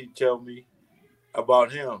auntie tell me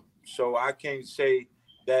about him. So I can't say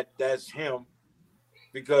that that's him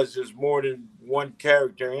because there's more than one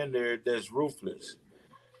character in there that's ruthless.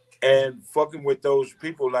 And fucking with those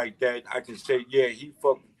people like that, I can say, yeah, he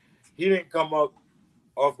didn't come up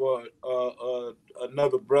off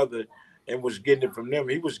another brother and was getting it from them.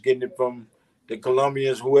 He was getting it from the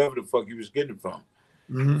Colombians, whoever the fuck he was getting it from.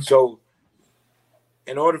 Mm-hmm. So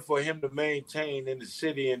in order for him to maintain in the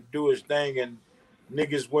city and do his thing and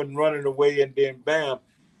niggas wasn't running away and then bam,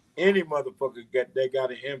 any motherfucker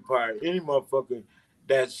got an empire. Any motherfucker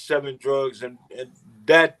that's selling drugs and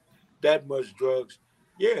that much drugs,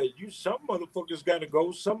 yeah, some motherfuckers got to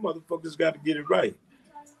go. Some motherfuckers got to get it right.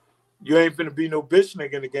 You ain't finna be no bitch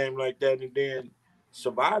nigga in a game like that and then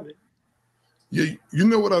survive it. Yeah, you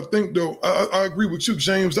know what I think though? I agree with you,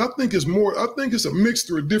 James. I think it's a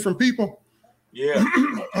mixture of different people. Yeah.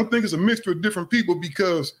 I think it's a mixture of different people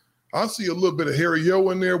because I see a little bit of Harry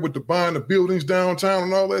O in there with the buying the buildings downtown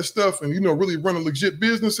and all that stuff and, really running legit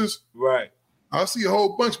businesses. Right. I see a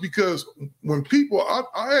whole bunch because when people,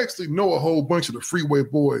 I actually know a whole bunch of the Freeway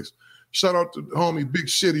Boys. Shout out to the homie Big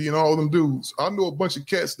Shitty and all them dudes. I know a bunch of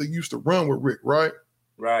cats that used to run with Rick, right?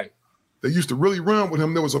 Right. They used to really run with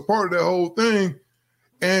him. There was a part of that whole thing.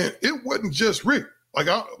 And it wasn't just Rick. Like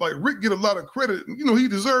Rick get a lot of credit. He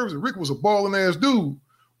deserves it. Rick was a balling ass dude.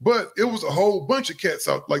 But it was a whole bunch of cats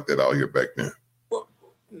out like that out here back then. Well,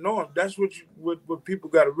 no, that's what people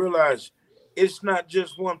got to realize. It's not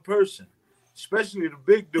just one person, especially the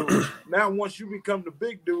big dude. Now, once you become the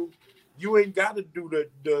big dude, you ain't got to do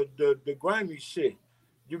the grimy shit.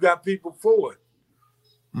 You got people for it.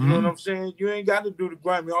 You know what I'm saying? You ain't got to do the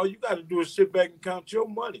grimy. All you got to do is sit back and count your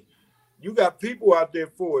money. You got people out there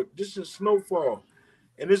for it. This is Snowfall.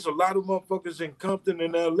 And there's a lot of motherfuckers in Compton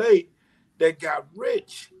and LA that got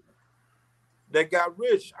rich. I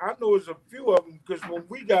know there's a few of them because when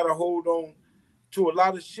we got a hold on to a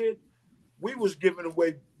lot of shit, we was giving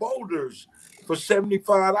away boulders for $75.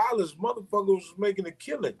 Motherfuckers was making a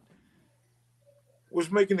killing.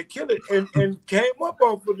 And came up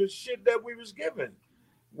off of the shit that we was giving.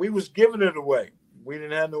 We was giving it away. We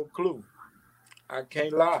didn't have no clue. I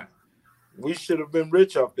can't lie. We should have been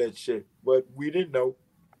rich off that shit, but we didn't know.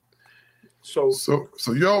 So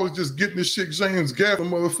y'all was just getting this shit, James Gavin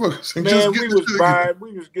motherfuckers. And man, we was buying,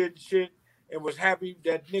 we was getting shit and was happy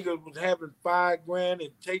that nigga was having $5,000 and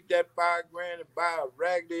take that $5,000 and buy a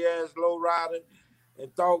raggedy ass lowrider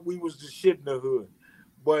and thought we was the shit in the hood.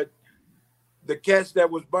 But the cats that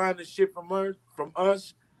was buying the shit from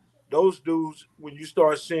us, those dudes, when you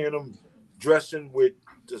start seeing them dressing with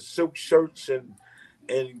the silk shirts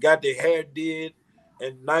and got their hair did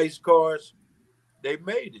and nice cars, they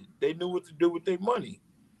made it. They knew what to do with their money.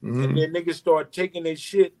 Mm-hmm. And then niggas start taking their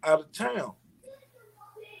shit out of town.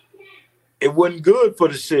 It wasn't good for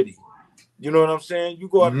the city. You know what I'm saying? You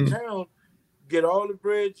go out of town, get all the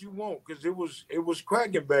bread you want because it was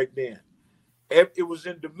cracking back then. It was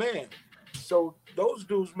in demand. So those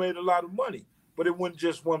dudes made a lot of money, but it wasn't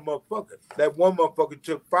just one motherfucker. That one motherfucker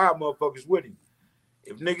took 5 motherfuckers with him.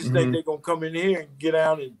 If niggas think they're going to come in here and get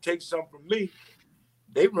out and take something from me,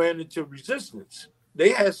 they ran into resistance. They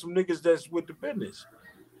had some niggas that's with the business.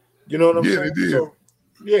 You know what I'm saying?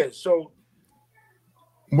 They did. So.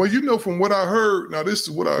 Well, you know, from what I heard, now this is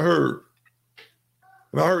what I heard.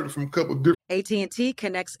 And I heard it from a couple of different. AT&T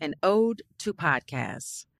connects an ode to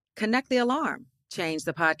podcasts. Connect the alarm. Change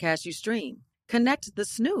the podcast you stream. Connect the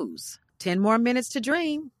snooze. 10 more minutes to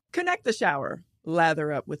dream. Connect the shower.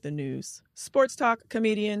 Lather up with the news, sports talk,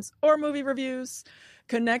 comedians, or movie reviews.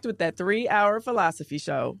 Connect with that 3-hour philosophy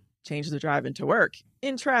show. Change the drive into work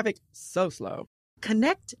in traffic so slow.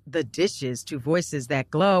 Connect the dishes to voices that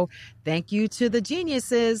glow. Thank you to the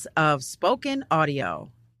geniuses of spoken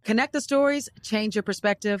audio. Connect the stories, change your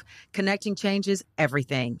perspective. Connecting changes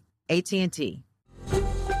everything. AT&T.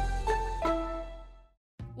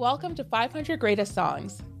 Welcome to 500 Greatest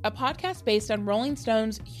Songs, a podcast based on Rolling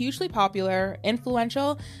Stone's hugely popular,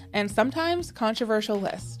 influential, and sometimes controversial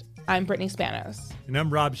list. I'm Brittany Spanos. And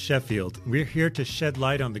I'm Rob Sheffield. We're here to shed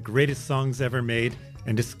light on the greatest songs ever made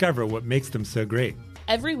and discover what makes them so great.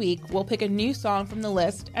 Every week, we'll pick a new song from the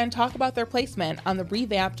list and talk about their placement on the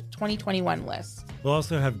revamped 2021 list. We'll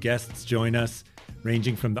also have guests join us,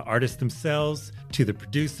 ranging from the artists themselves to the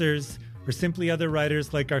producers, or simply other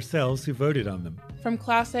writers like ourselves who voted on them. From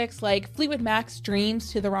classics like Fleetwood Mac's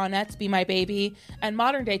Dreams to the Ronettes' Be My Baby, and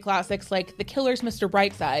modern-day classics like The Killer's Mr.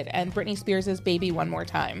 Brightside and Britney Spears' Baby One More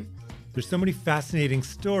Time. There's so many fascinating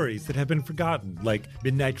stories that have been forgotten, like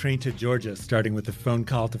Midnight Train to Georgia, starting with a phone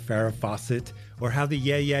call to Farrah Fawcett, or how the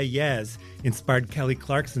Yeah Yeah Yeahs inspired Kelly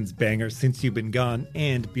Clarkson's banger Since You've Been Gone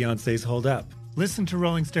and Beyoncé's Hold Up. Listen to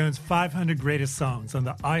Rolling Stone's 500 Greatest Songs on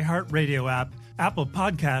the iHeartRadio app, Apple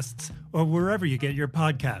Podcasts, or wherever you get your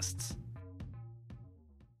podcasts.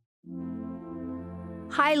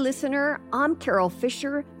 Hi, listener. I'm Carol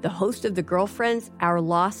Fisher, the host of The Girlfriends, Our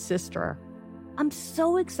Lost Sister. I'm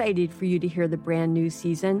so excited for you to hear the brand new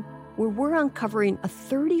season where we're uncovering a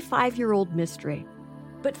 35-year-old mystery.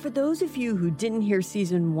 But for those of you who didn't hear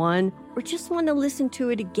season 1 or just want to listen to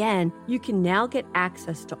it again, you can now get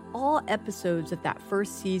access to all episodes of that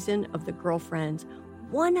first season of The Girlfriends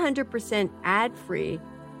 100% ad-free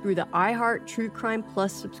through the iHeart True Crime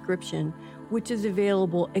Plus subscription, which is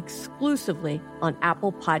available exclusively on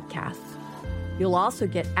Apple Podcasts. You'll also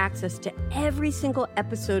get access to every single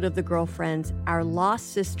episode of The Girlfriends, Our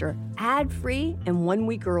Lost Sister, ad-free and 1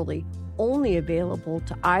 week early, only available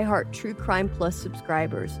to iHeart True Crime Plus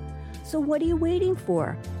subscribers. So what are you waiting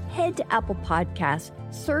for? Head to Apple Podcasts,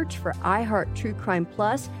 search for iHeart True Crime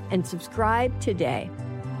Plus, and subscribe today.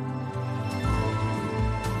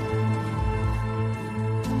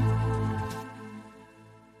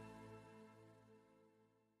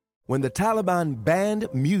 When the Taliban banned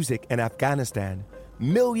music in Afghanistan,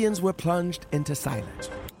 millions were plunged into silence.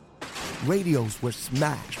 Radios were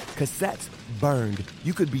smashed, cassettes burned.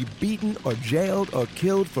 You could be beaten or jailed or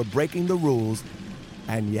killed for breaking the rules.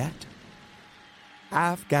 And yet,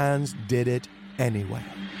 Afghans did it anyway.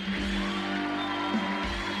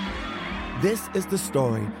 This is the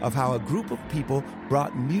story of how a group of people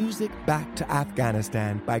brought music back to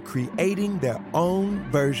Afghanistan by creating their own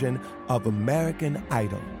version of American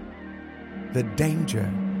Idol. The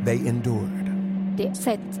danger they endured. They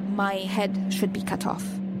said my head should be cut off.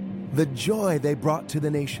 The joy they brought to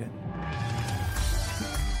the nation.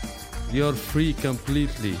 You're free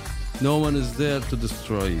completely. No one is there to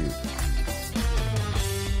destroy you.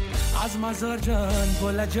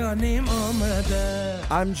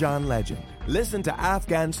 I'm John Legend. Listen to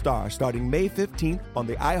Afghan Star starting May 15th on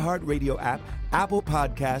the iHeartRadio app, Apple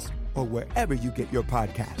Podcasts, or wherever you get your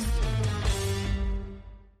podcasts.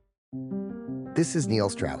 This is Neil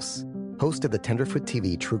Strauss, host of the Tenderfoot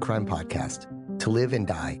TV True Crime Podcast, To Live and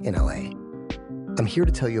Die in LA. I'm here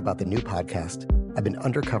to tell you about the new podcast I've been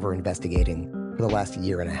undercover investigating for the last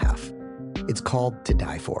year and a half. It's called To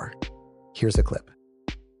Die For. Here's a clip.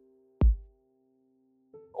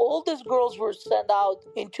 All these girls were sent out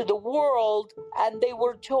into the world and they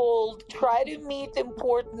were told, try to meet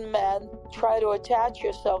important men, try to attach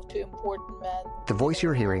yourself to important men. The voice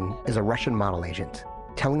you're hearing is a Russian model agent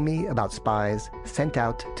telling me about spies sent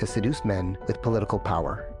out to seduce men with political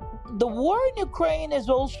power. The war in Ukraine is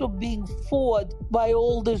also being fought by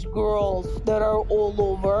all these girls that are all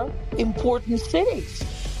over important cities.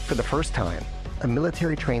 For the first time, a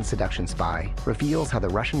military-trained seduction spy reveals how the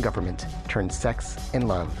Russian government turned sex and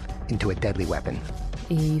love into a deadly weapon.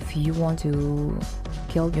 If you want to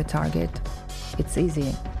kill your target, it's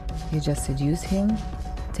easy. You just seduce him,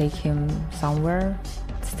 take him somewhere,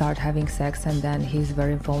 start having sex, and then he's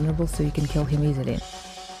very vulnerable, so you can kill him easily.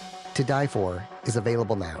 To Die For is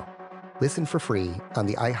available now. Listen for free on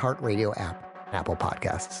the iHeartRadio app, Apple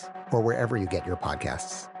Podcasts, or wherever you get your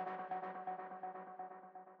podcasts.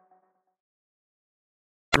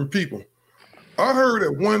 From people. I heard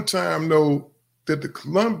at one time, though, that the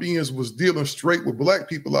Colombians was dealing straight with black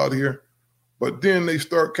people out here, but then they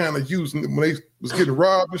start kind of using it. When they was getting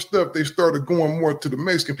robbed and stuff, they started going more to the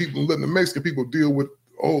Mexican people and letting the Mexican people deal with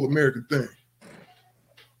the whole American thing.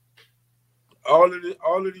 All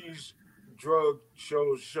of these drug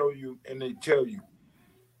shows show you, and they tell you,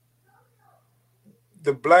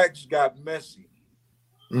 the blacks got messy.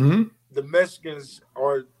 Mm-hmm. The Mexicans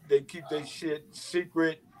they keep their shit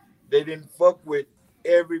secret. They didn't fuck with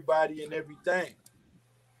everybody and everything.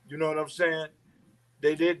 You know what I'm saying?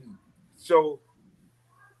 They didn't. So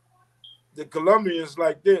the Colombians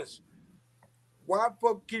like this. Why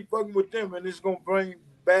keep fucking with them, and it's gonna bring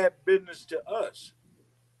bad business to us?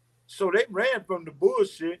 So they ran from the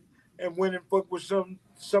bullshit and went and fucked with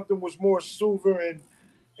something was more super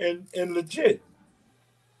and legit.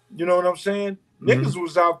 You know what I'm saying? Mm-hmm. Niggas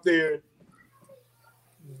was out there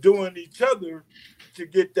doing each other to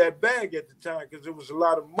get that bag at the time because it was a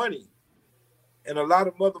lot of money. And a lot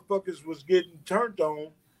of motherfuckers was getting turned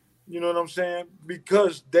on, you know what I'm saying?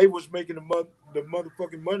 Because they was making the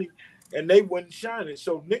motherfucking money and they wasn't shining.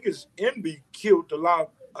 So niggas envy killed a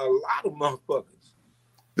lot of motherfuckers.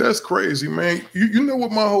 That's crazy, man. You know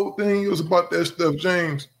what my whole thing is about that stuff,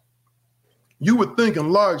 James? You would think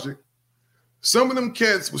in logic, some of them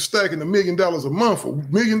cats was stacking $1 million a month or $1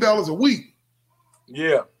 million a week.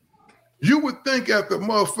 Yeah. You would think after a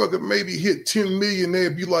motherfucker maybe hit 10 million,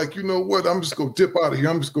 they'd be like, you know what? I'm just going to dip out of here.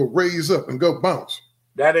 I'm just going to raise up and go bounce.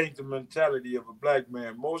 That ain't the mentality of a black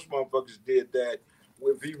man. Most motherfuckers did that.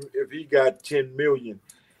 If he got 10 million,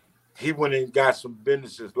 he went and got some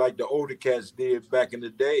businesses like the older cats did back in the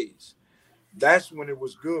days. That's when it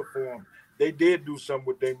was good for them. They did do something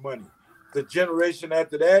with their money. The generation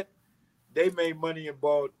after that, they made money and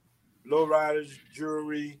bought lowriders,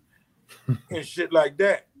 jewelry, and shit like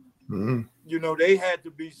that. Mm-hmm. You know, they had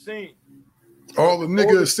to be seen. All the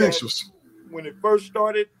nigga essentials. When it first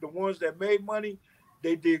started, the ones that made money,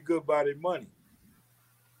 they did good by their money.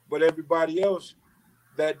 But everybody else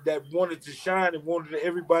that wanted to shine and wanted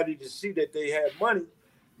everybody to see that they had money,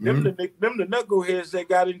 them the knuckleheads that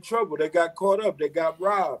got in trouble, they got caught up, they got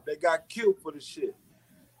robbed, they got killed for the shit.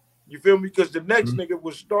 You feel me? Because the next nigga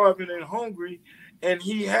was starving and hungry, and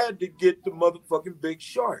he had to get the motherfucking big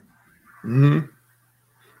shark. Mm-hmm.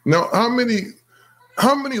 Now, how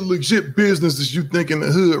many legit businesses you think in the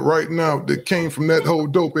hood right now that came from that whole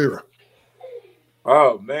dope era?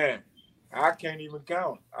 Oh man, I can't even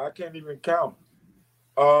count.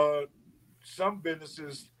 Some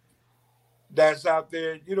businesses that's out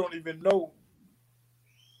there, you don't even know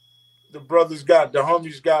the brothers got, the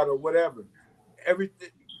homies got, or whatever. Everything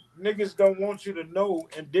niggas don't want you to know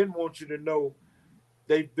and didn't want you to know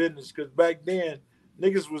they business, because back then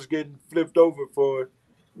niggas was getting flipped over for,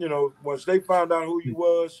 you know, once they found out who you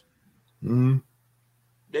was,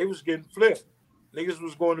 they was getting flipped. Niggas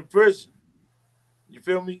was going to prison. You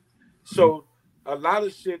feel me? So a lot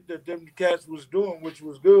of shit that them cats was doing, which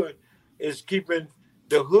was good, is keeping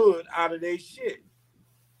the hood out of their shit.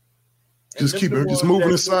 Just moving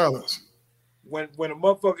in silence. When a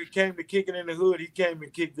motherfucker came to kick it in the hood, he came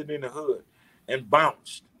and kicked it in the hood and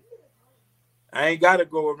bounced. I ain't got to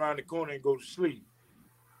go around the corner and go to sleep.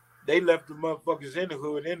 They left the motherfuckers in the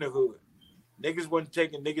hood. Niggas wasn't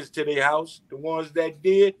taking niggas to their house. The ones that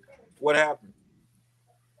did, what happened?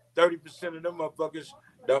 30% of them motherfuckers,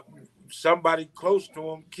 somebody close to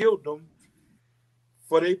them killed them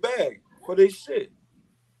for their bag, for their shit.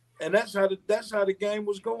 And that's how the game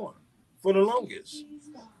was going for the longest.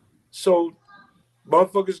 So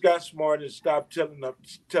motherfuckers got smart and stopped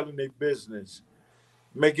telling their business,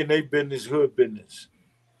 making their business hood business.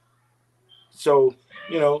 So,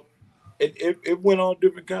 you know, it went on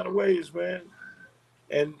different kind of ways, man.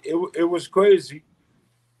 And it was crazy.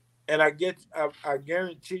 And I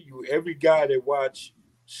guarantee you, every guy that watched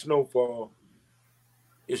Snowfall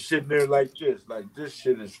is sitting there like this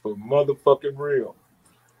shit is for motherfucking real.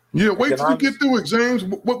 Yeah, wait till you get through it, James.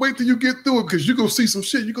 Wait till you get through it, because you're going to see some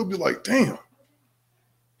shit. You're going to be like, damn.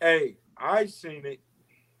 Hey, I seen it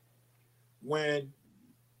when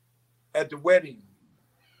at the wedding,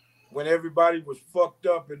 when everybody was fucked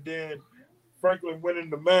up, and then Franklin went in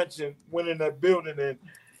the mansion, went in that building, and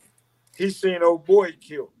he seen old boy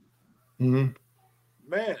killed. Man,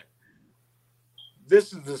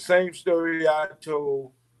 this is the same story I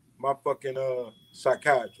told my fucking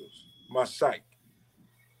psychiatrist, my psych,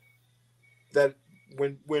 that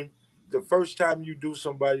when the first time you do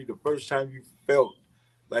somebody, the first time you felt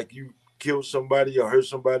like you killed somebody or hurt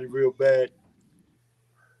somebody real bad,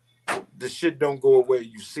 the shit don't go away.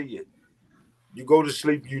 You see it. You go to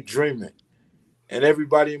sleep, you dream it. And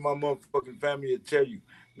everybody in my motherfucking family will tell you,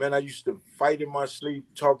 man, I used to fight in my sleep,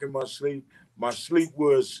 talk in my sleep. My sleep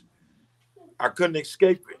was, I couldn't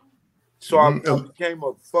escape it. So I became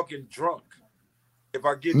a fucking drunk. If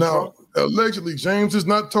I get drunk. Allegedly, James is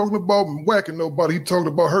not talking about whacking nobody. He's talking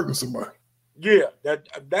about hurting somebody. Yeah,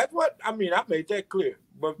 that's what, I mean, I made that clear.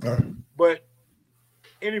 But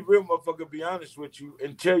any real motherfucker be honest with you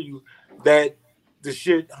and tell you that the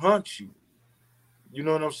shit haunts you. You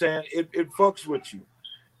know what I'm saying? It fucks with you.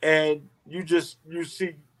 And you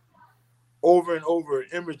see over and over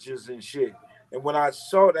images and shit. And when I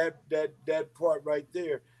saw that part right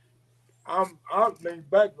there, I leaned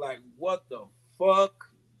back like, what the fuck?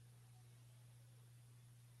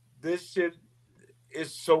 This shit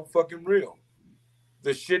is so fucking real.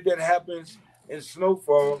 The shit that happens in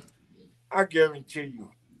Snowfall, I guarantee you,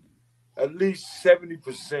 at least 70%,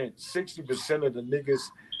 60% of the niggas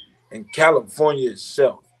in California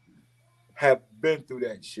itself have been through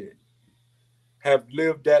that shit, have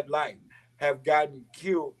lived that life, have gotten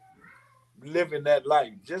killed living that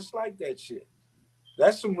life, just like that shit.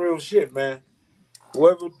 That's some real shit, man.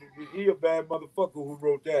 Whoever, he a bad motherfucker who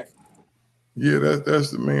wrote that. Yeah,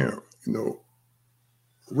 that's the man. You know,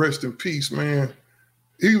 rest in peace, man.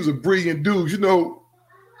 He was a brilliant dude. You know,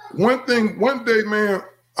 one day, man,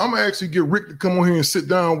 I'm gonna actually get Rick to come on here and sit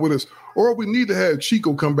down with us, or we need to have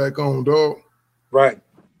Chico come back on, dog. Right.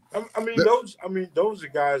 I mean, those are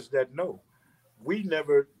guys that know. We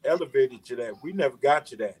never elevated to that. We never got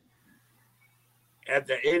to that. At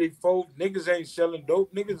the 84, niggas ain't selling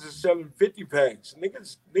dope. Niggas is selling 50 packs.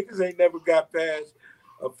 Niggas ain't never got past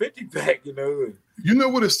a 50 pack in the hood. You know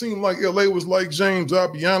what it seemed like LA was like, James?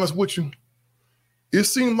 I'll be honest with you. It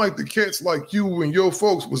seemed like the cats like you and your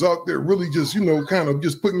folks was out there really just, you know, kind of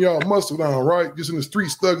just putting y'all muscle down, right? Just in the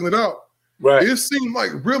streets thugging it out. Right. It seemed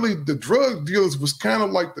like really the drug dealers was kind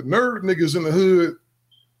of like the nerd niggas in the hood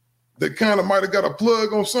that kind of might have got a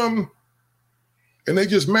plug on something, and they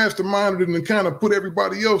just masterminded it and kind of put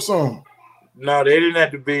everybody else on. No, they didn't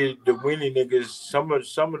have to be the weenie niggas. Some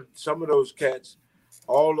of those cats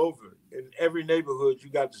all over. In every neighborhood, you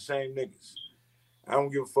got the same niggas. I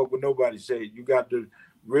don't give a fuck what nobody say. You got the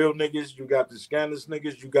real niggas, you got the scandalous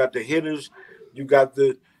niggas, you got the hitters, you got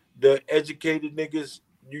the educated niggas,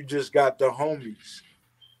 you just got the homies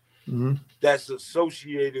that's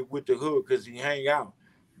associated with the hood because he hang out.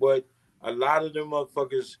 But a lot of them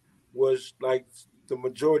motherfuckers was like, the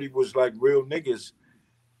majority was like real niggas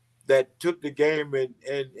that took the game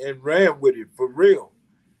and ran with it for real.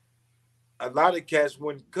 A lot of cats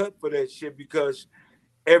wouldn't cut for that shit because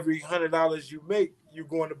every $100 you make, you're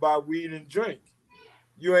going to buy weed and drink.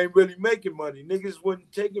 You ain't really making money. Niggas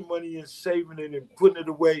wasn't taking money and saving it and putting it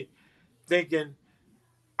away thinking,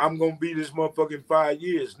 I'm going to be this motherfucking 5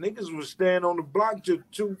 years. Niggas was staying on the block till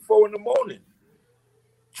 2, 4 in the morning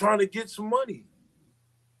trying to get some money.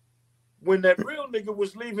 When that real nigga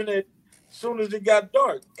was leaving as soon as it got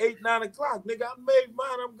dark, 8, 9 o'clock, nigga, I made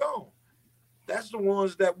mine, I'm gone. That's the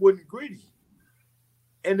ones that wasn't greedy.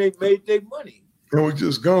 And they made their money. And we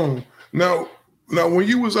just gone. Now, when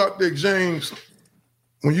you was out there, James,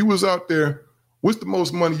 when you was out there, what's the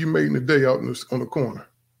most money you made in a day out on the corner?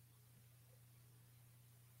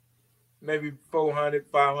 Maybe $400,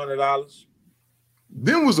 $500.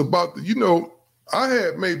 Then was about the, you know, I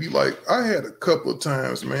had a couple of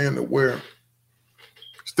times, man, to where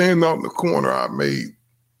standing out in the corner, I made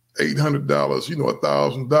 $800, you know,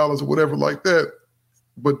 $1,000 or whatever like that.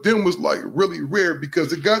 But then was like really rare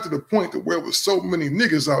because it got to the point to where there was so many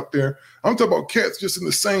niggas out there. I'm talking about cats just in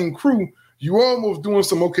the same crew. You almost doing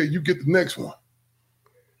some, okay, you get the next one.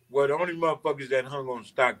 Well, the only motherfuckers that hung on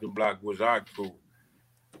Stockton block was our crew.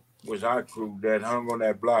 That hung on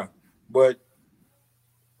that block. But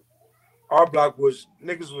our block was,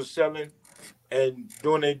 niggas was selling and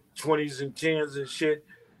doing their 20s and 10s and shit.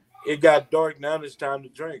 It got dark, now it's time to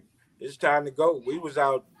drink. It's time to go. We was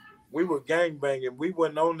out, we were gangbanging. We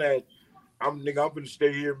wasn't on that, I'm gonna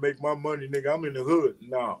stay here and make my money, nigga. I'm in the hood.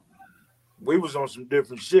 No. We was on some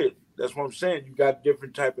different shit. That's what I'm saying. You got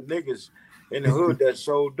different type of niggas in the hood that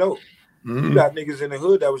sold dope. Mm-hmm. You got niggas in the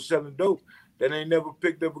hood that was selling dope that ain't never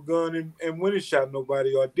picked up a gun and went and shot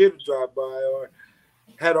nobody or did a drive-by or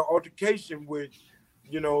had an altercation with,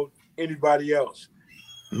 you know, anybody else.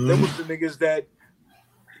 Mm-hmm. Them was the niggas that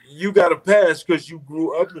you got a pass because you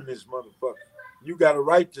grew up in this motherfucker. You got a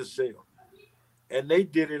right to sell. and they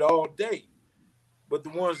did it all day. But the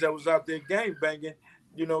ones that was out there gang banging,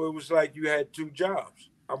 it was like you had two jobs.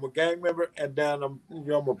 I'm a gang member, and then I'm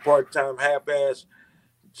a part-time half-ass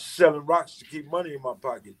selling rocks to keep money in my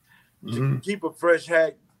pocket. To keep a fresh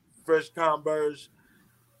hat, fresh Converse,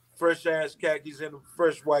 fresh ass khakis, and a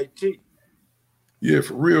fresh white tee. Yeah,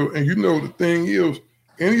 for real. And the thing is,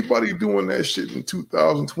 anybody doing that shit in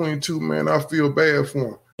 2022, man, I feel bad for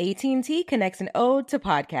them. AT&T connects an ode to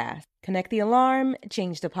podcasts. Connect the alarm,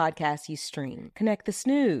 change the podcast you stream. Connect the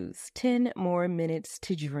snooze, 10 more minutes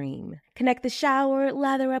to dream. Connect the shower,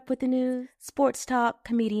 lather up with the news, sports talk,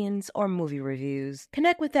 comedians, or movie reviews.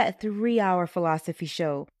 Connect with that 3-hour philosophy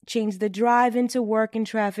show. Change the drive into work and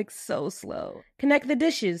traffic so slow. Connect the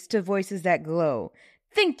dishes to voices that glow.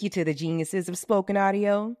 Thank you to the geniuses of spoken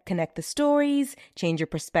audio. Connect the stories, change your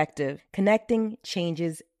perspective. Connecting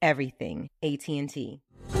changes everything. AT&T.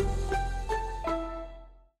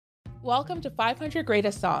 Welcome to 500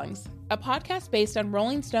 Greatest Songs, a podcast based on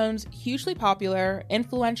Rolling Stone's hugely popular,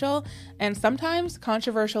 influential, and sometimes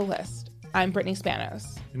controversial list. I'm Brittany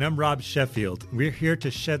Spanos. And I'm Rob Sheffield. We're here to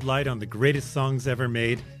shed light on the greatest songs ever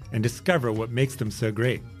made and discover what makes them so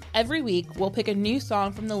great. Every week, we'll pick a new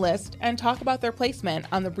song from the list and talk about their placement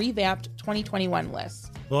on the revamped 2021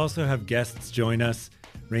 list. We'll also have guests join us,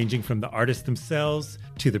 ranging from the artists themselves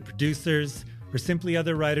to the producers, or simply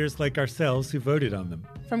other writers like ourselves who voted on them.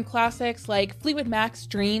 From classics like Fleetwood Mac's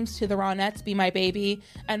Dreams to the Ronettes' Be My Baby,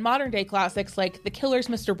 and modern-day classics like The Killer's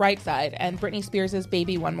Mr. Brightside and Britney Spears'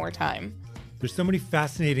 Baby One More Time. There's so many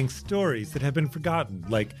fascinating stories that have been forgotten,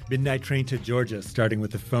 like Midnight Train to Georgia, starting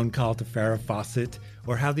with a phone call to Farrah Fawcett,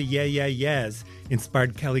 or how the Yeah Yeah Yeahs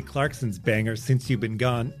inspired Kelly Clarkson's banger Since You've Been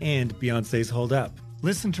Gone and Beyoncé's Hold Up.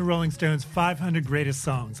 Listen to Rolling Stone's 500 Greatest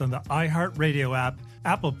Songs on the iHeartRadio app,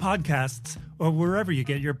 Apple Podcasts, or wherever you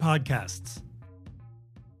get your podcasts.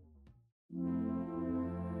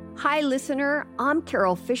 Hi, listener. I'm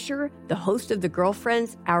Carol Fisher, the host of The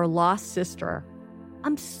Girlfriends, Our Lost Sister.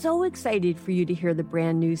 I'm so excited for you to hear the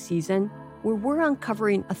brand new season where we're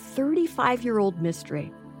uncovering a 35-year-old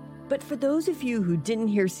mystery. But for those of you who didn't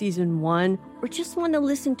hear season 1 or just want to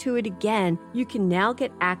listen to it again, you can now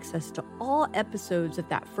get access to all episodes of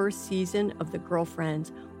that first season of The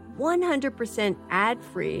Girlfriends 100%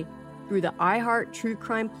 ad-free through the iHeart True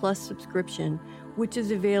Crime Plus subscription, which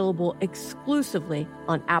is available exclusively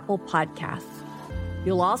on Apple Podcasts.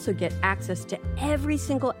 You'll also get access to every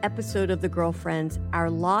single episode of The Girlfriends, Our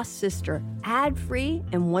Lost Sister, ad-free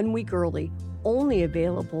and 1 week early, only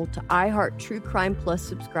available to iHeart True Crime Plus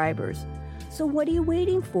subscribers. So what are you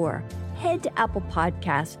waiting for? Head to Apple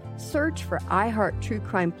Podcasts, search for iHeart True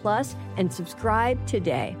Crime Plus, and subscribe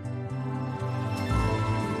today.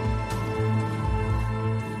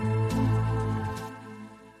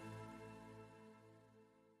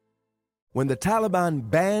 When the Taliban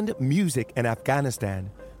banned music in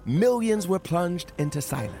Afghanistan, millions were plunged into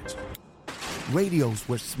silence. Radios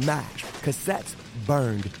were smashed, cassettes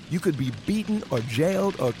burned. You could be beaten or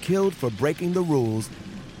jailed or killed for breaking the rules.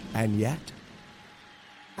 And yet,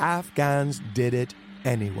 Afghans did it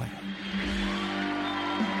anyway.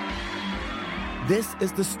 This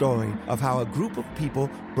is the story of how a group of people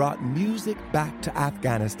brought music back to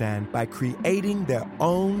Afghanistan by creating their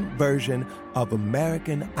own version of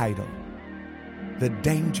American Idol. The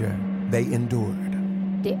danger they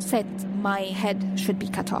endured. They said my head should be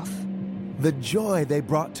cut off. The joy they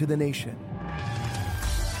brought to the nation.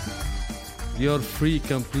 You're free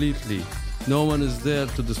completely. No one is there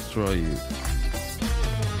to destroy you.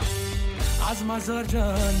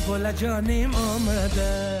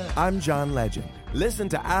 I'm John Legend. Listen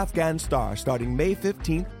to Afghan Star starting May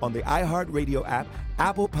 15th on the iHeartRadio app,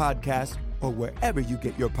 Apple Podcasts, or wherever you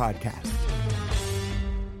get your podcasts.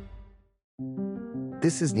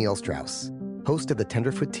 This is Neil Strauss, host of the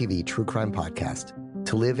Tenderfoot TV True Crime Podcast,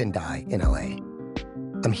 To Live and Die in LA.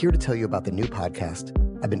 I'm here to tell you about the new podcast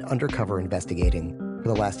I've been undercover investigating for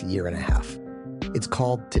the last year and a half. It's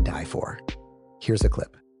called To Die For. Here's a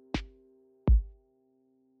clip.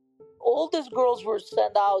 All these girls were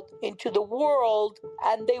sent out into the world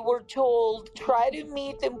and they were told, try to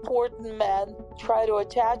meet important men, try to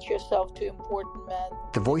attach yourself to important men.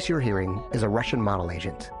 The voice you're hearing is a Russian model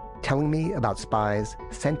agent telling me about spies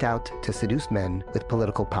sent out to seduce men with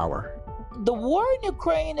political power. The war in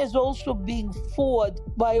Ukraine is also being fought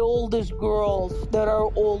by all these girls that are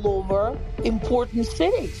all over important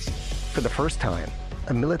cities. For the first time,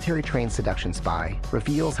 a military-trained seduction spy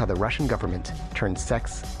reveals how the Russian government turned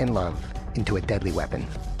sex and love into a deadly weapon.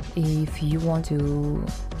 If you want to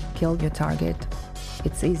kill your target,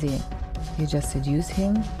 it's easy. You just seduce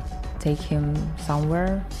him, take him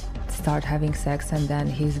somewhere, start having sex, and then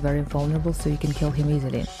he's very vulnerable, so you can kill him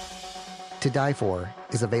easily. To Die For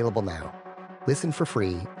is available now. Listen for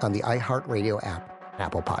free on the iHeartRadio app,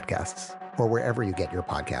 Apple Podcasts, or wherever you get your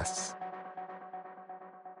podcasts.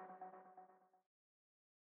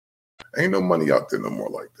 Ain't no money out there no more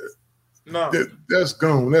like that. No. That's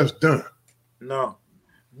gone. That's done. No.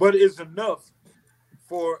 But it's enough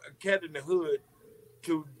for a cat in the hood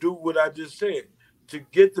to do what I just said, to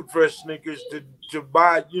get the fresh sneakers, to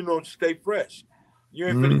buy, stay fresh. You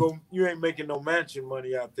ain't finna go, you ain't making no mansion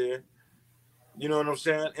money out there. You know what I'm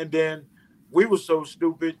saying? And then we were so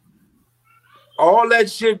stupid. All that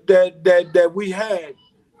shit that we had,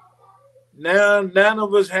 now none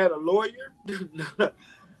of us had a lawyer.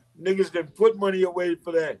 Niggas didn't put money away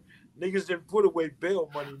for that. Niggas didn't put away bail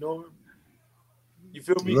money, Norman. You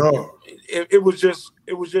feel me? No. It was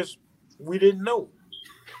just we didn't know.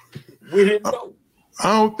 We didn't know.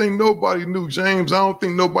 I don't think nobody knew, James. I don't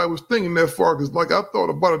think nobody was thinking that far, because like I thought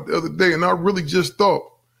about it the other day, and I really just thought,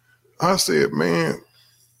 I said, man,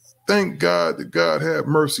 thank God that God had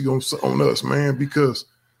mercy on us, man, because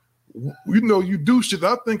you do shit.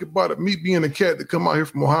 I think about it, me being a cat that come out here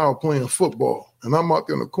from Ohio playing football, and I'm out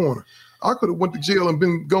there in the corner. I could have went to jail and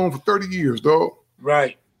been gone for 30 years, dog.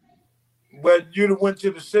 Right. But you'd have went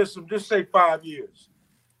to the system, just say 5 years.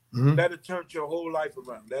 Mm-hmm. That'll turn your whole life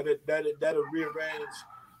around. That'll rearrange.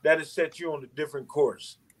 That'll set you on a different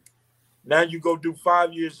course. Now you go do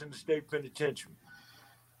 5 years in the state penitentiary.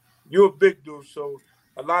 You're a big dude, so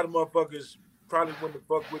a lot of motherfuckers probably wouldn't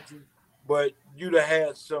fuck with you, but you'd have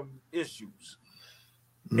had some issues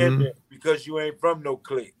in there because you ain't from no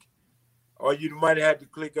clique. Or you might have had to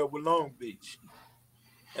click up with Long Beach.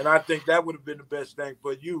 And I think that would have been the best thing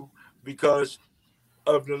for you because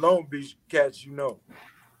of the Long Beach cats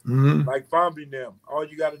like Fambi and them. All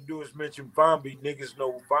you got to do is mention Fambi. Niggas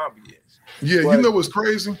know who Fambi is. Yeah, you know what's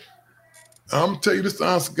crazy? I'm going to tell you this, the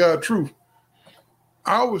honest to God truth.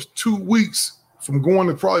 I was 2 weeks from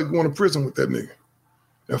probably going to prison with that nigga.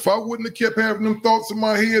 If I wouldn't have kept having them thoughts in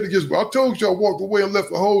my head, I told you I walked away and left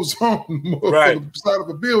the whole zone from the side of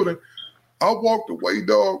a building. I walked away,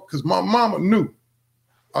 dog, because my mama knew.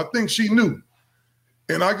 I think she knew.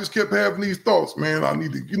 And I just kept having these thoughts, man. I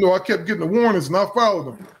need to, I kept getting the warnings and I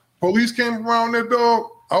followed them. Police came around there, dog.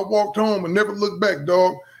 I walked home and never looked back,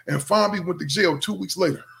 dog. And Fambi went to jail 2 weeks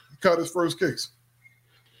later. He caught his first case.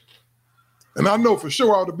 And I know for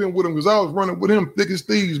sure I would have been with him because I was running with him thick as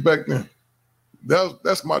thieves back then.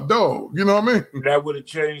 That's my dog. You know what I mean? That would have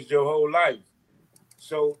changed your whole life.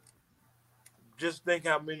 So just think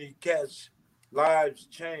how many cats' lives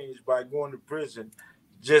changed by going to prison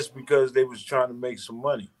just because they was trying to make some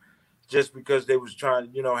money, just because they was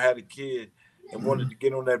trying, had a kid and wanted to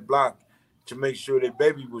get on that block to make sure their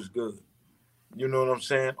baby was good. You know what I'm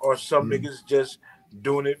saying? Or some niggas just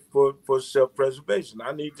doing it for self-preservation.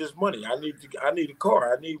 I need this money. I need a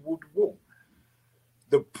car. I need woo-woo.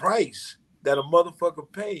 The price that a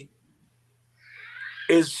motherfucker pay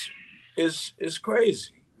is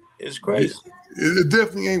crazy. It's crazy. It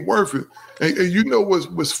definitely ain't worth it. And you know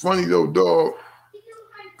what's funny though, dog?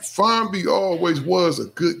 Fambi always was a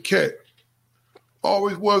good cat.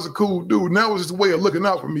 Always was a cool dude. And that was his way of looking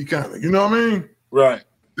out for me, kind of. You know what I mean? Right.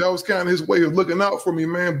 That was kind of his way of looking out for me,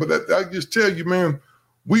 man. But I just tell you, man,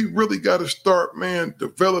 we really got to start, man,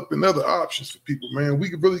 developing other options for people, man.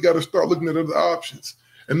 We really got to start looking at other options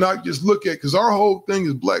and not just look at, because our whole thing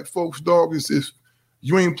is black folks, dog, is if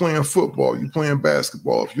you ain't playing football, you playing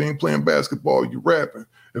basketball. If you ain't playing basketball, you rapping.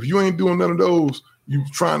 If you ain't doing none of those, you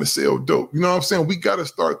trying to sell dope. You know what I'm saying? We got to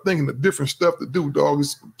start thinking of different stuff to do, dog.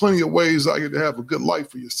 There's plenty of ways out here to have a good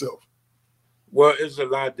life for yourself. Well, it's a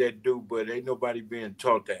lot that do, but ain't nobody being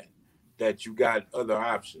taught that you got other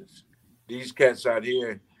options. These cats out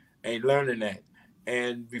here ain't learning that.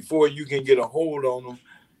 And before you can get a hold on them,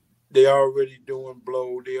 they already doing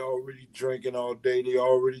blow. They already drinking all day. They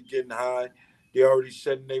already getting high. They already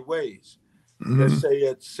setting their ways. Let's say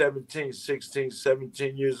at 17, 16,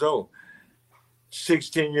 17 years old.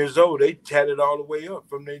 16 years old, they tatted all the way up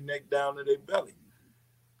from their neck down to their belly.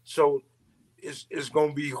 So it's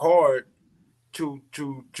gonna be hard to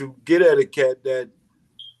get at a cat that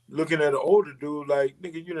looking at an older dude like,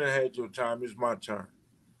 nigga, you done had your time, it's my turn.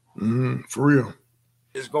 For real.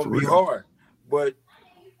 It's gonna be hard. But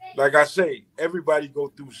like I say, everybody go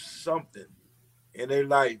through something in their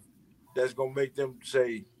life that's gonna make them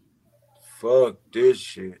say, fuck this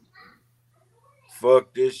shit.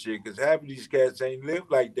 Fuck this shit. Because half of these cats ain't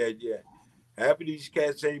lived like that yet. Half of these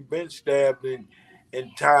cats ain't been stabbed and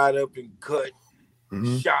tied up and cut,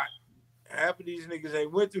 shot. Half of these niggas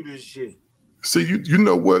ain't went through this shit. See, you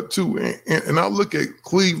know what, too, and I look at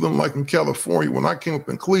Cleveland like in California. When I came up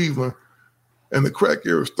in Cleveland and the crack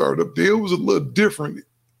era started up there, it was a little different.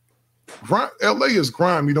 LA is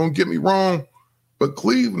grimy, don't get me wrong, but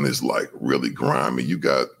Cleveland is like really grimy. You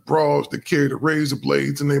got bras that carry the razor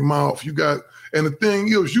blades in their mouth. And the thing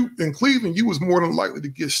is, you in Cleveland, you was more than likely to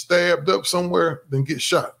get stabbed up somewhere than get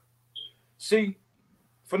shot. See,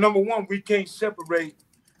 for number one, we can't separate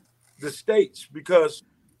the states because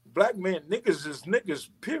black men, niggas is niggas,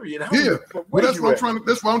 period. Yeah, well, that's what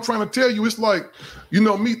I'm trying to tell you. It's like,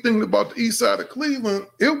 me thinking about the east side of Cleveland,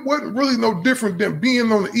 it wasn't really no different than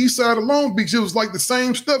being on the east side of Long Beach. It was like the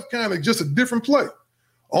same stuff, kind of just a different play.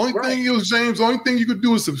 Only thing is, James, only thing you could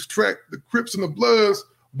do is subtract the Crips and the Bloods,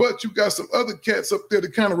 but you got some other cats up there to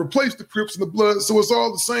kind of replace the Crips and the Bloods, so it's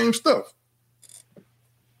all the same stuff.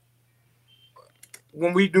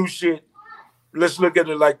 When we do shit, let's look at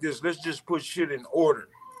it like this. Let's just put shit in order.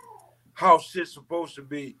 How shit's supposed to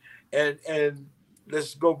be, and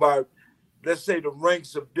let's go by, let's say the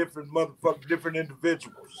ranks of different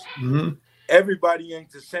individuals. Mm-hmm. Everybody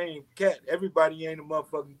ain't the same cat. Everybody ain't a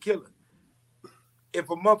motherfucking killer. If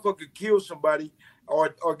a motherfucker kills somebody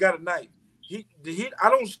or got a knife, I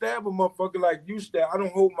don't stab a motherfucker like you stab. I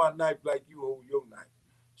don't hold my knife like you hold your knife,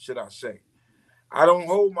 should I say. I don't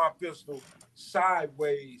hold my pistol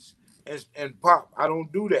sideways and pop. I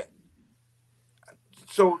don't do that.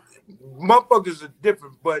 So motherfuckers are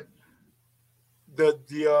different, but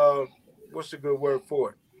the what's a good word for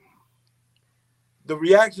it? The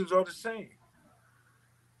reactions are the same.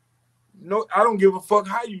 No, I don't give a fuck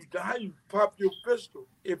how you pop your pistol.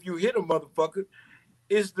 If you hit a motherfucker,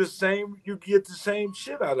 it's the same. You get the same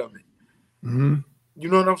shit out of it. Mm-hmm. You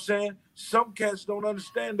know what I'm saying? Some cats don't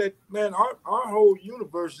understand that, man. Our whole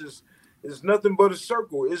universe is nothing but a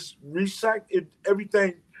circle. It's recycled.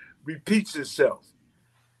 Everything repeats itself.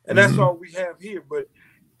 And that's all we have here. But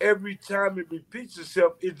every time it repeats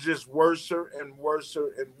itself, it's just worse and worse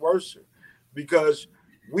and worse. Because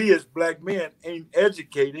we as black men ain't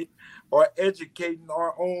educated or educating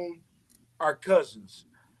our cousins,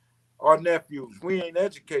 our nephews. We ain't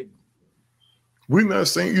educating. We're not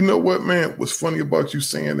saying, you know what, man? What's funny about you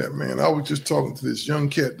saying that, man? I was just talking to this young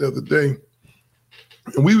cat the other day.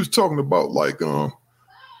 And we was talking about like,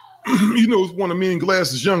 it's one of me and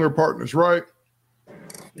Glass's younger partners, right?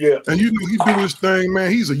 Yeah. And he doing this thing, man.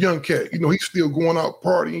 He's a young cat. He's still going out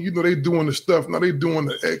partying. They doing the stuff. Now they doing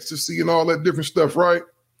the ecstasy and all that different stuff, right?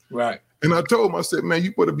 Right. And I told him, I said, man,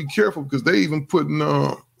 you better be careful because they even putting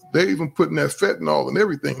that fentanyl and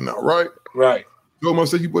everything now, right? Right. I told him, I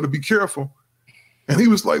said, you better be careful. And he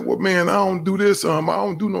was like, well, man, I don't do this. I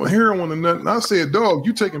don't do no heroin or nothing. I said, dog,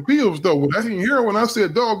 you taking pills though. Well, that ain't heroin. I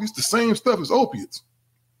said, dog, it's the same stuff as opiates.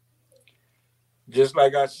 Just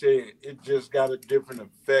like I said, it just got a different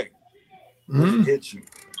effect. It hits you.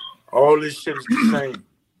 All this shit is the same.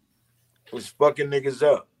 It's fucking niggas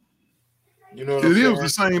up. You know what I'm saying? It is the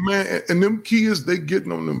same, man. And them kids, they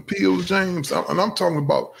getting on them pills, James. And I'm talking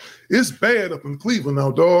about, it's bad up in Cleveland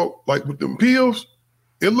now, dog. Like with them pills,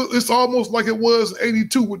 it's almost like it was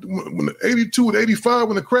 82 when 82 and 85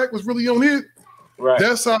 when the crack was really on it. Right.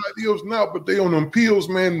 That's how it is now, but they on them pills,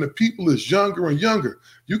 man, and the people is younger and younger.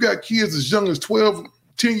 You got kids as young as 12,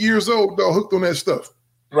 10 years old, dog, hooked on that stuff.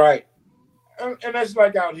 Right. And that's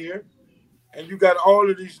like out here. And you got all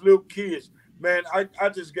of these little kids. Man, I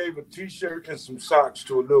just gave a T-shirt and some socks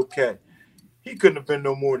to a little cat. He couldn't have been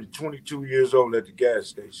no more than 22 years old at the gas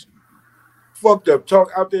station. Fucked up,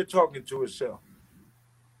 out there talking to himself.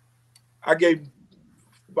 I gave him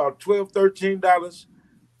about $12, $13.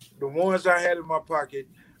 The ones I had in my pocket,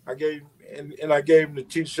 I gave him the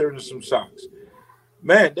T-shirt and some socks.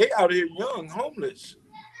 Man, they out here young, homeless.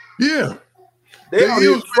 Yeah. They out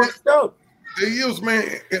here fucked up. They is, man.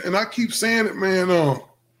 And I keep saying it, man.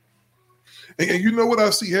 And you know what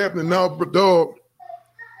I see happening now, but dog,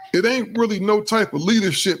 it ain't really no type of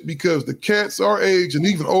leadership because the cats our age and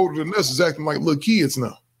even older than us is acting like little kids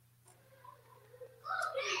now.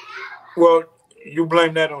 Well, you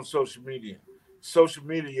blame that on social media. Social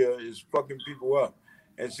media is fucking people up.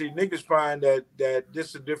 And see, niggas find that this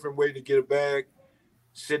is a different way to get a bag,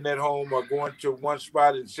 sitting at home or going to one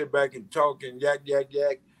spot and sit back and talk and yak.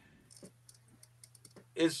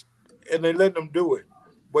 And they let them do it.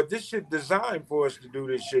 But this shit designed for us to do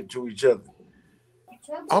this shit to each other.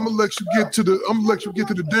 I'm gonna let you get to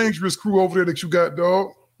the dangerous crew over there that you got,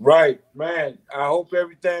 dog. Right, man. I hope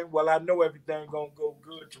everything. Well, I know everything gonna go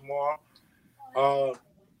good tomorrow. I'm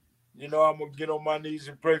gonna get on my knees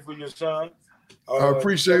and pray for your son. I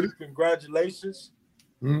appreciate it. Congratulations.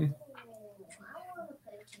 Mm-hmm.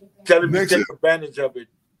 Tell him to take advantage of it.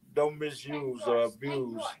 Don't misuse or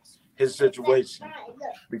abuse his situation,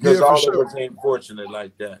 because Yeah, for all sure. of us ain't fortunate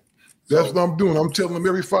like that. That's what I'm doing. I'm telling them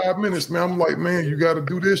every 5 minutes, man. I'm like, man, you got to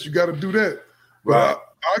do this, you got to do that. But Right.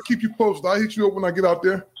 I'll keep you posted. I'll hit you up when I get out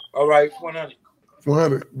there. All right, 100.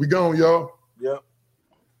 100. We gone, y'all. Yep.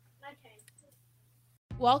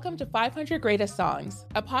 Welcome to 500 Greatest Songs,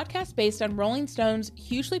 a podcast based on Rolling Stone's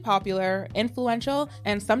hugely popular, influential,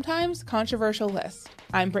 and sometimes controversial list.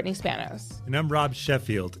 I'm Brittany Spanos. And I'm Rob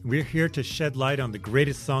Sheffield. We're here to shed light on the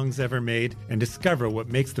greatest songs ever made and discover what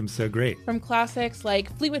makes them so great. From classics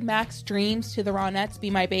like Fleetwood Mac's Dreams to the Ronettes'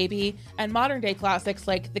 Be My Baby, and modern-day classics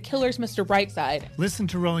like The Killer's Mr. Brightside. Listen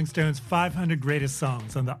to Rolling Stone's 500 Greatest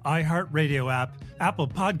Songs on the iHeartRadio app, Apple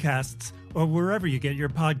Podcasts, or wherever you get your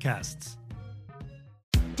podcasts.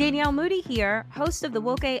 Danielle Moody here, host of the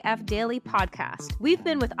Woke AF Daily podcast. We've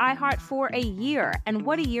been with iHeart for a year, and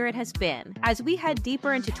what a year it has been. As we head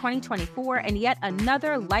deeper into 2024 and yet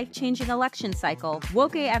another life-changing election cycle,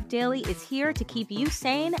 Woke AF Daily is here to keep you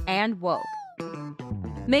sane and woke.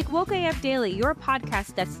 Make Woke AF Daily your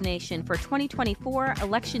podcast destination for 2024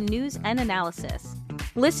 election news and analysis.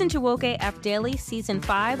 Listen to Woke AF Daily Season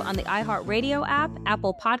 5 on the iHeartRadio app,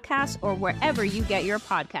 Apple Podcasts, or wherever you get your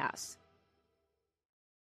podcasts.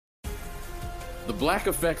 The Black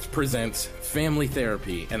Effect presents Family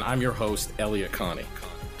Therapy, and I'm your host, Elliot Connie.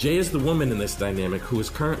 Jay is the woman in this dynamic who is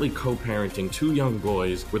currently co-parenting two young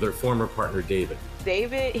boys with her former partner, David.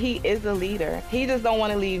 David, he is a leader. He just don't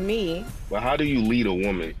want to leave me. But how do you lead a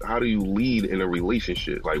woman? How do you lead in a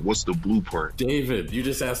relationship? Like, what's the blueprint? David, you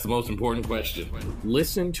just asked the most important question.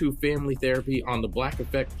 Listen to Family Therapy on the Black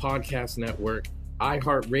Effect Podcast Network,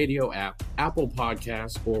 iHeartRadio app, Apple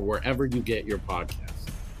Podcasts, or wherever you get your podcasts.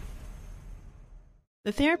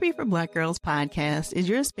 The Therapy for Black Girls podcast is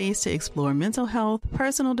your space to explore mental health,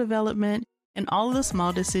 personal development, and all of the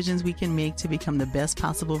small decisions we can make to become the best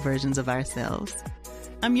possible versions of ourselves.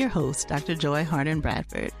 I'm your host, Dr. Joy Harden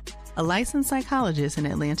Bradford, a licensed psychologist in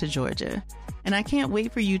Atlanta, Georgia, and I can't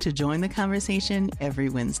wait for you to join the conversation every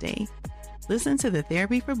Wednesday. Listen to the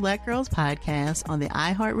Therapy for Black Girls podcast on the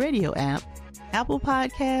iHeartRadio app, Apple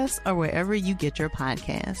Podcasts, or wherever you get your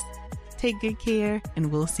podcasts. Take good care,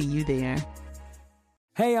 and we'll see you there.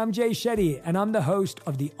 Hey, I'm Jay Shetty, and I'm the host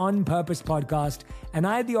of the On Purpose podcast, and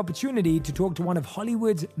I had the opportunity to talk to one of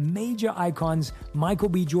Hollywood's major icons, Michael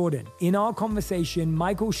B. Jordan. In our conversation,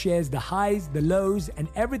 Michael shares the highs, the lows, and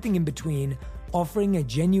everything in between, offering a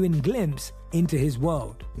genuine glimpse into his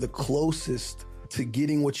world. The closest to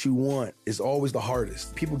getting what you want is always the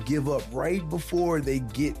hardest. People give up right before they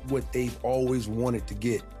get what they've always wanted to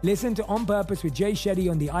get. Listen to On Purpose with Jay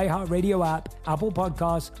Shetty on the iHeartRadio app, Apple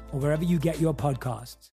Podcasts, or wherever you get your podcasts.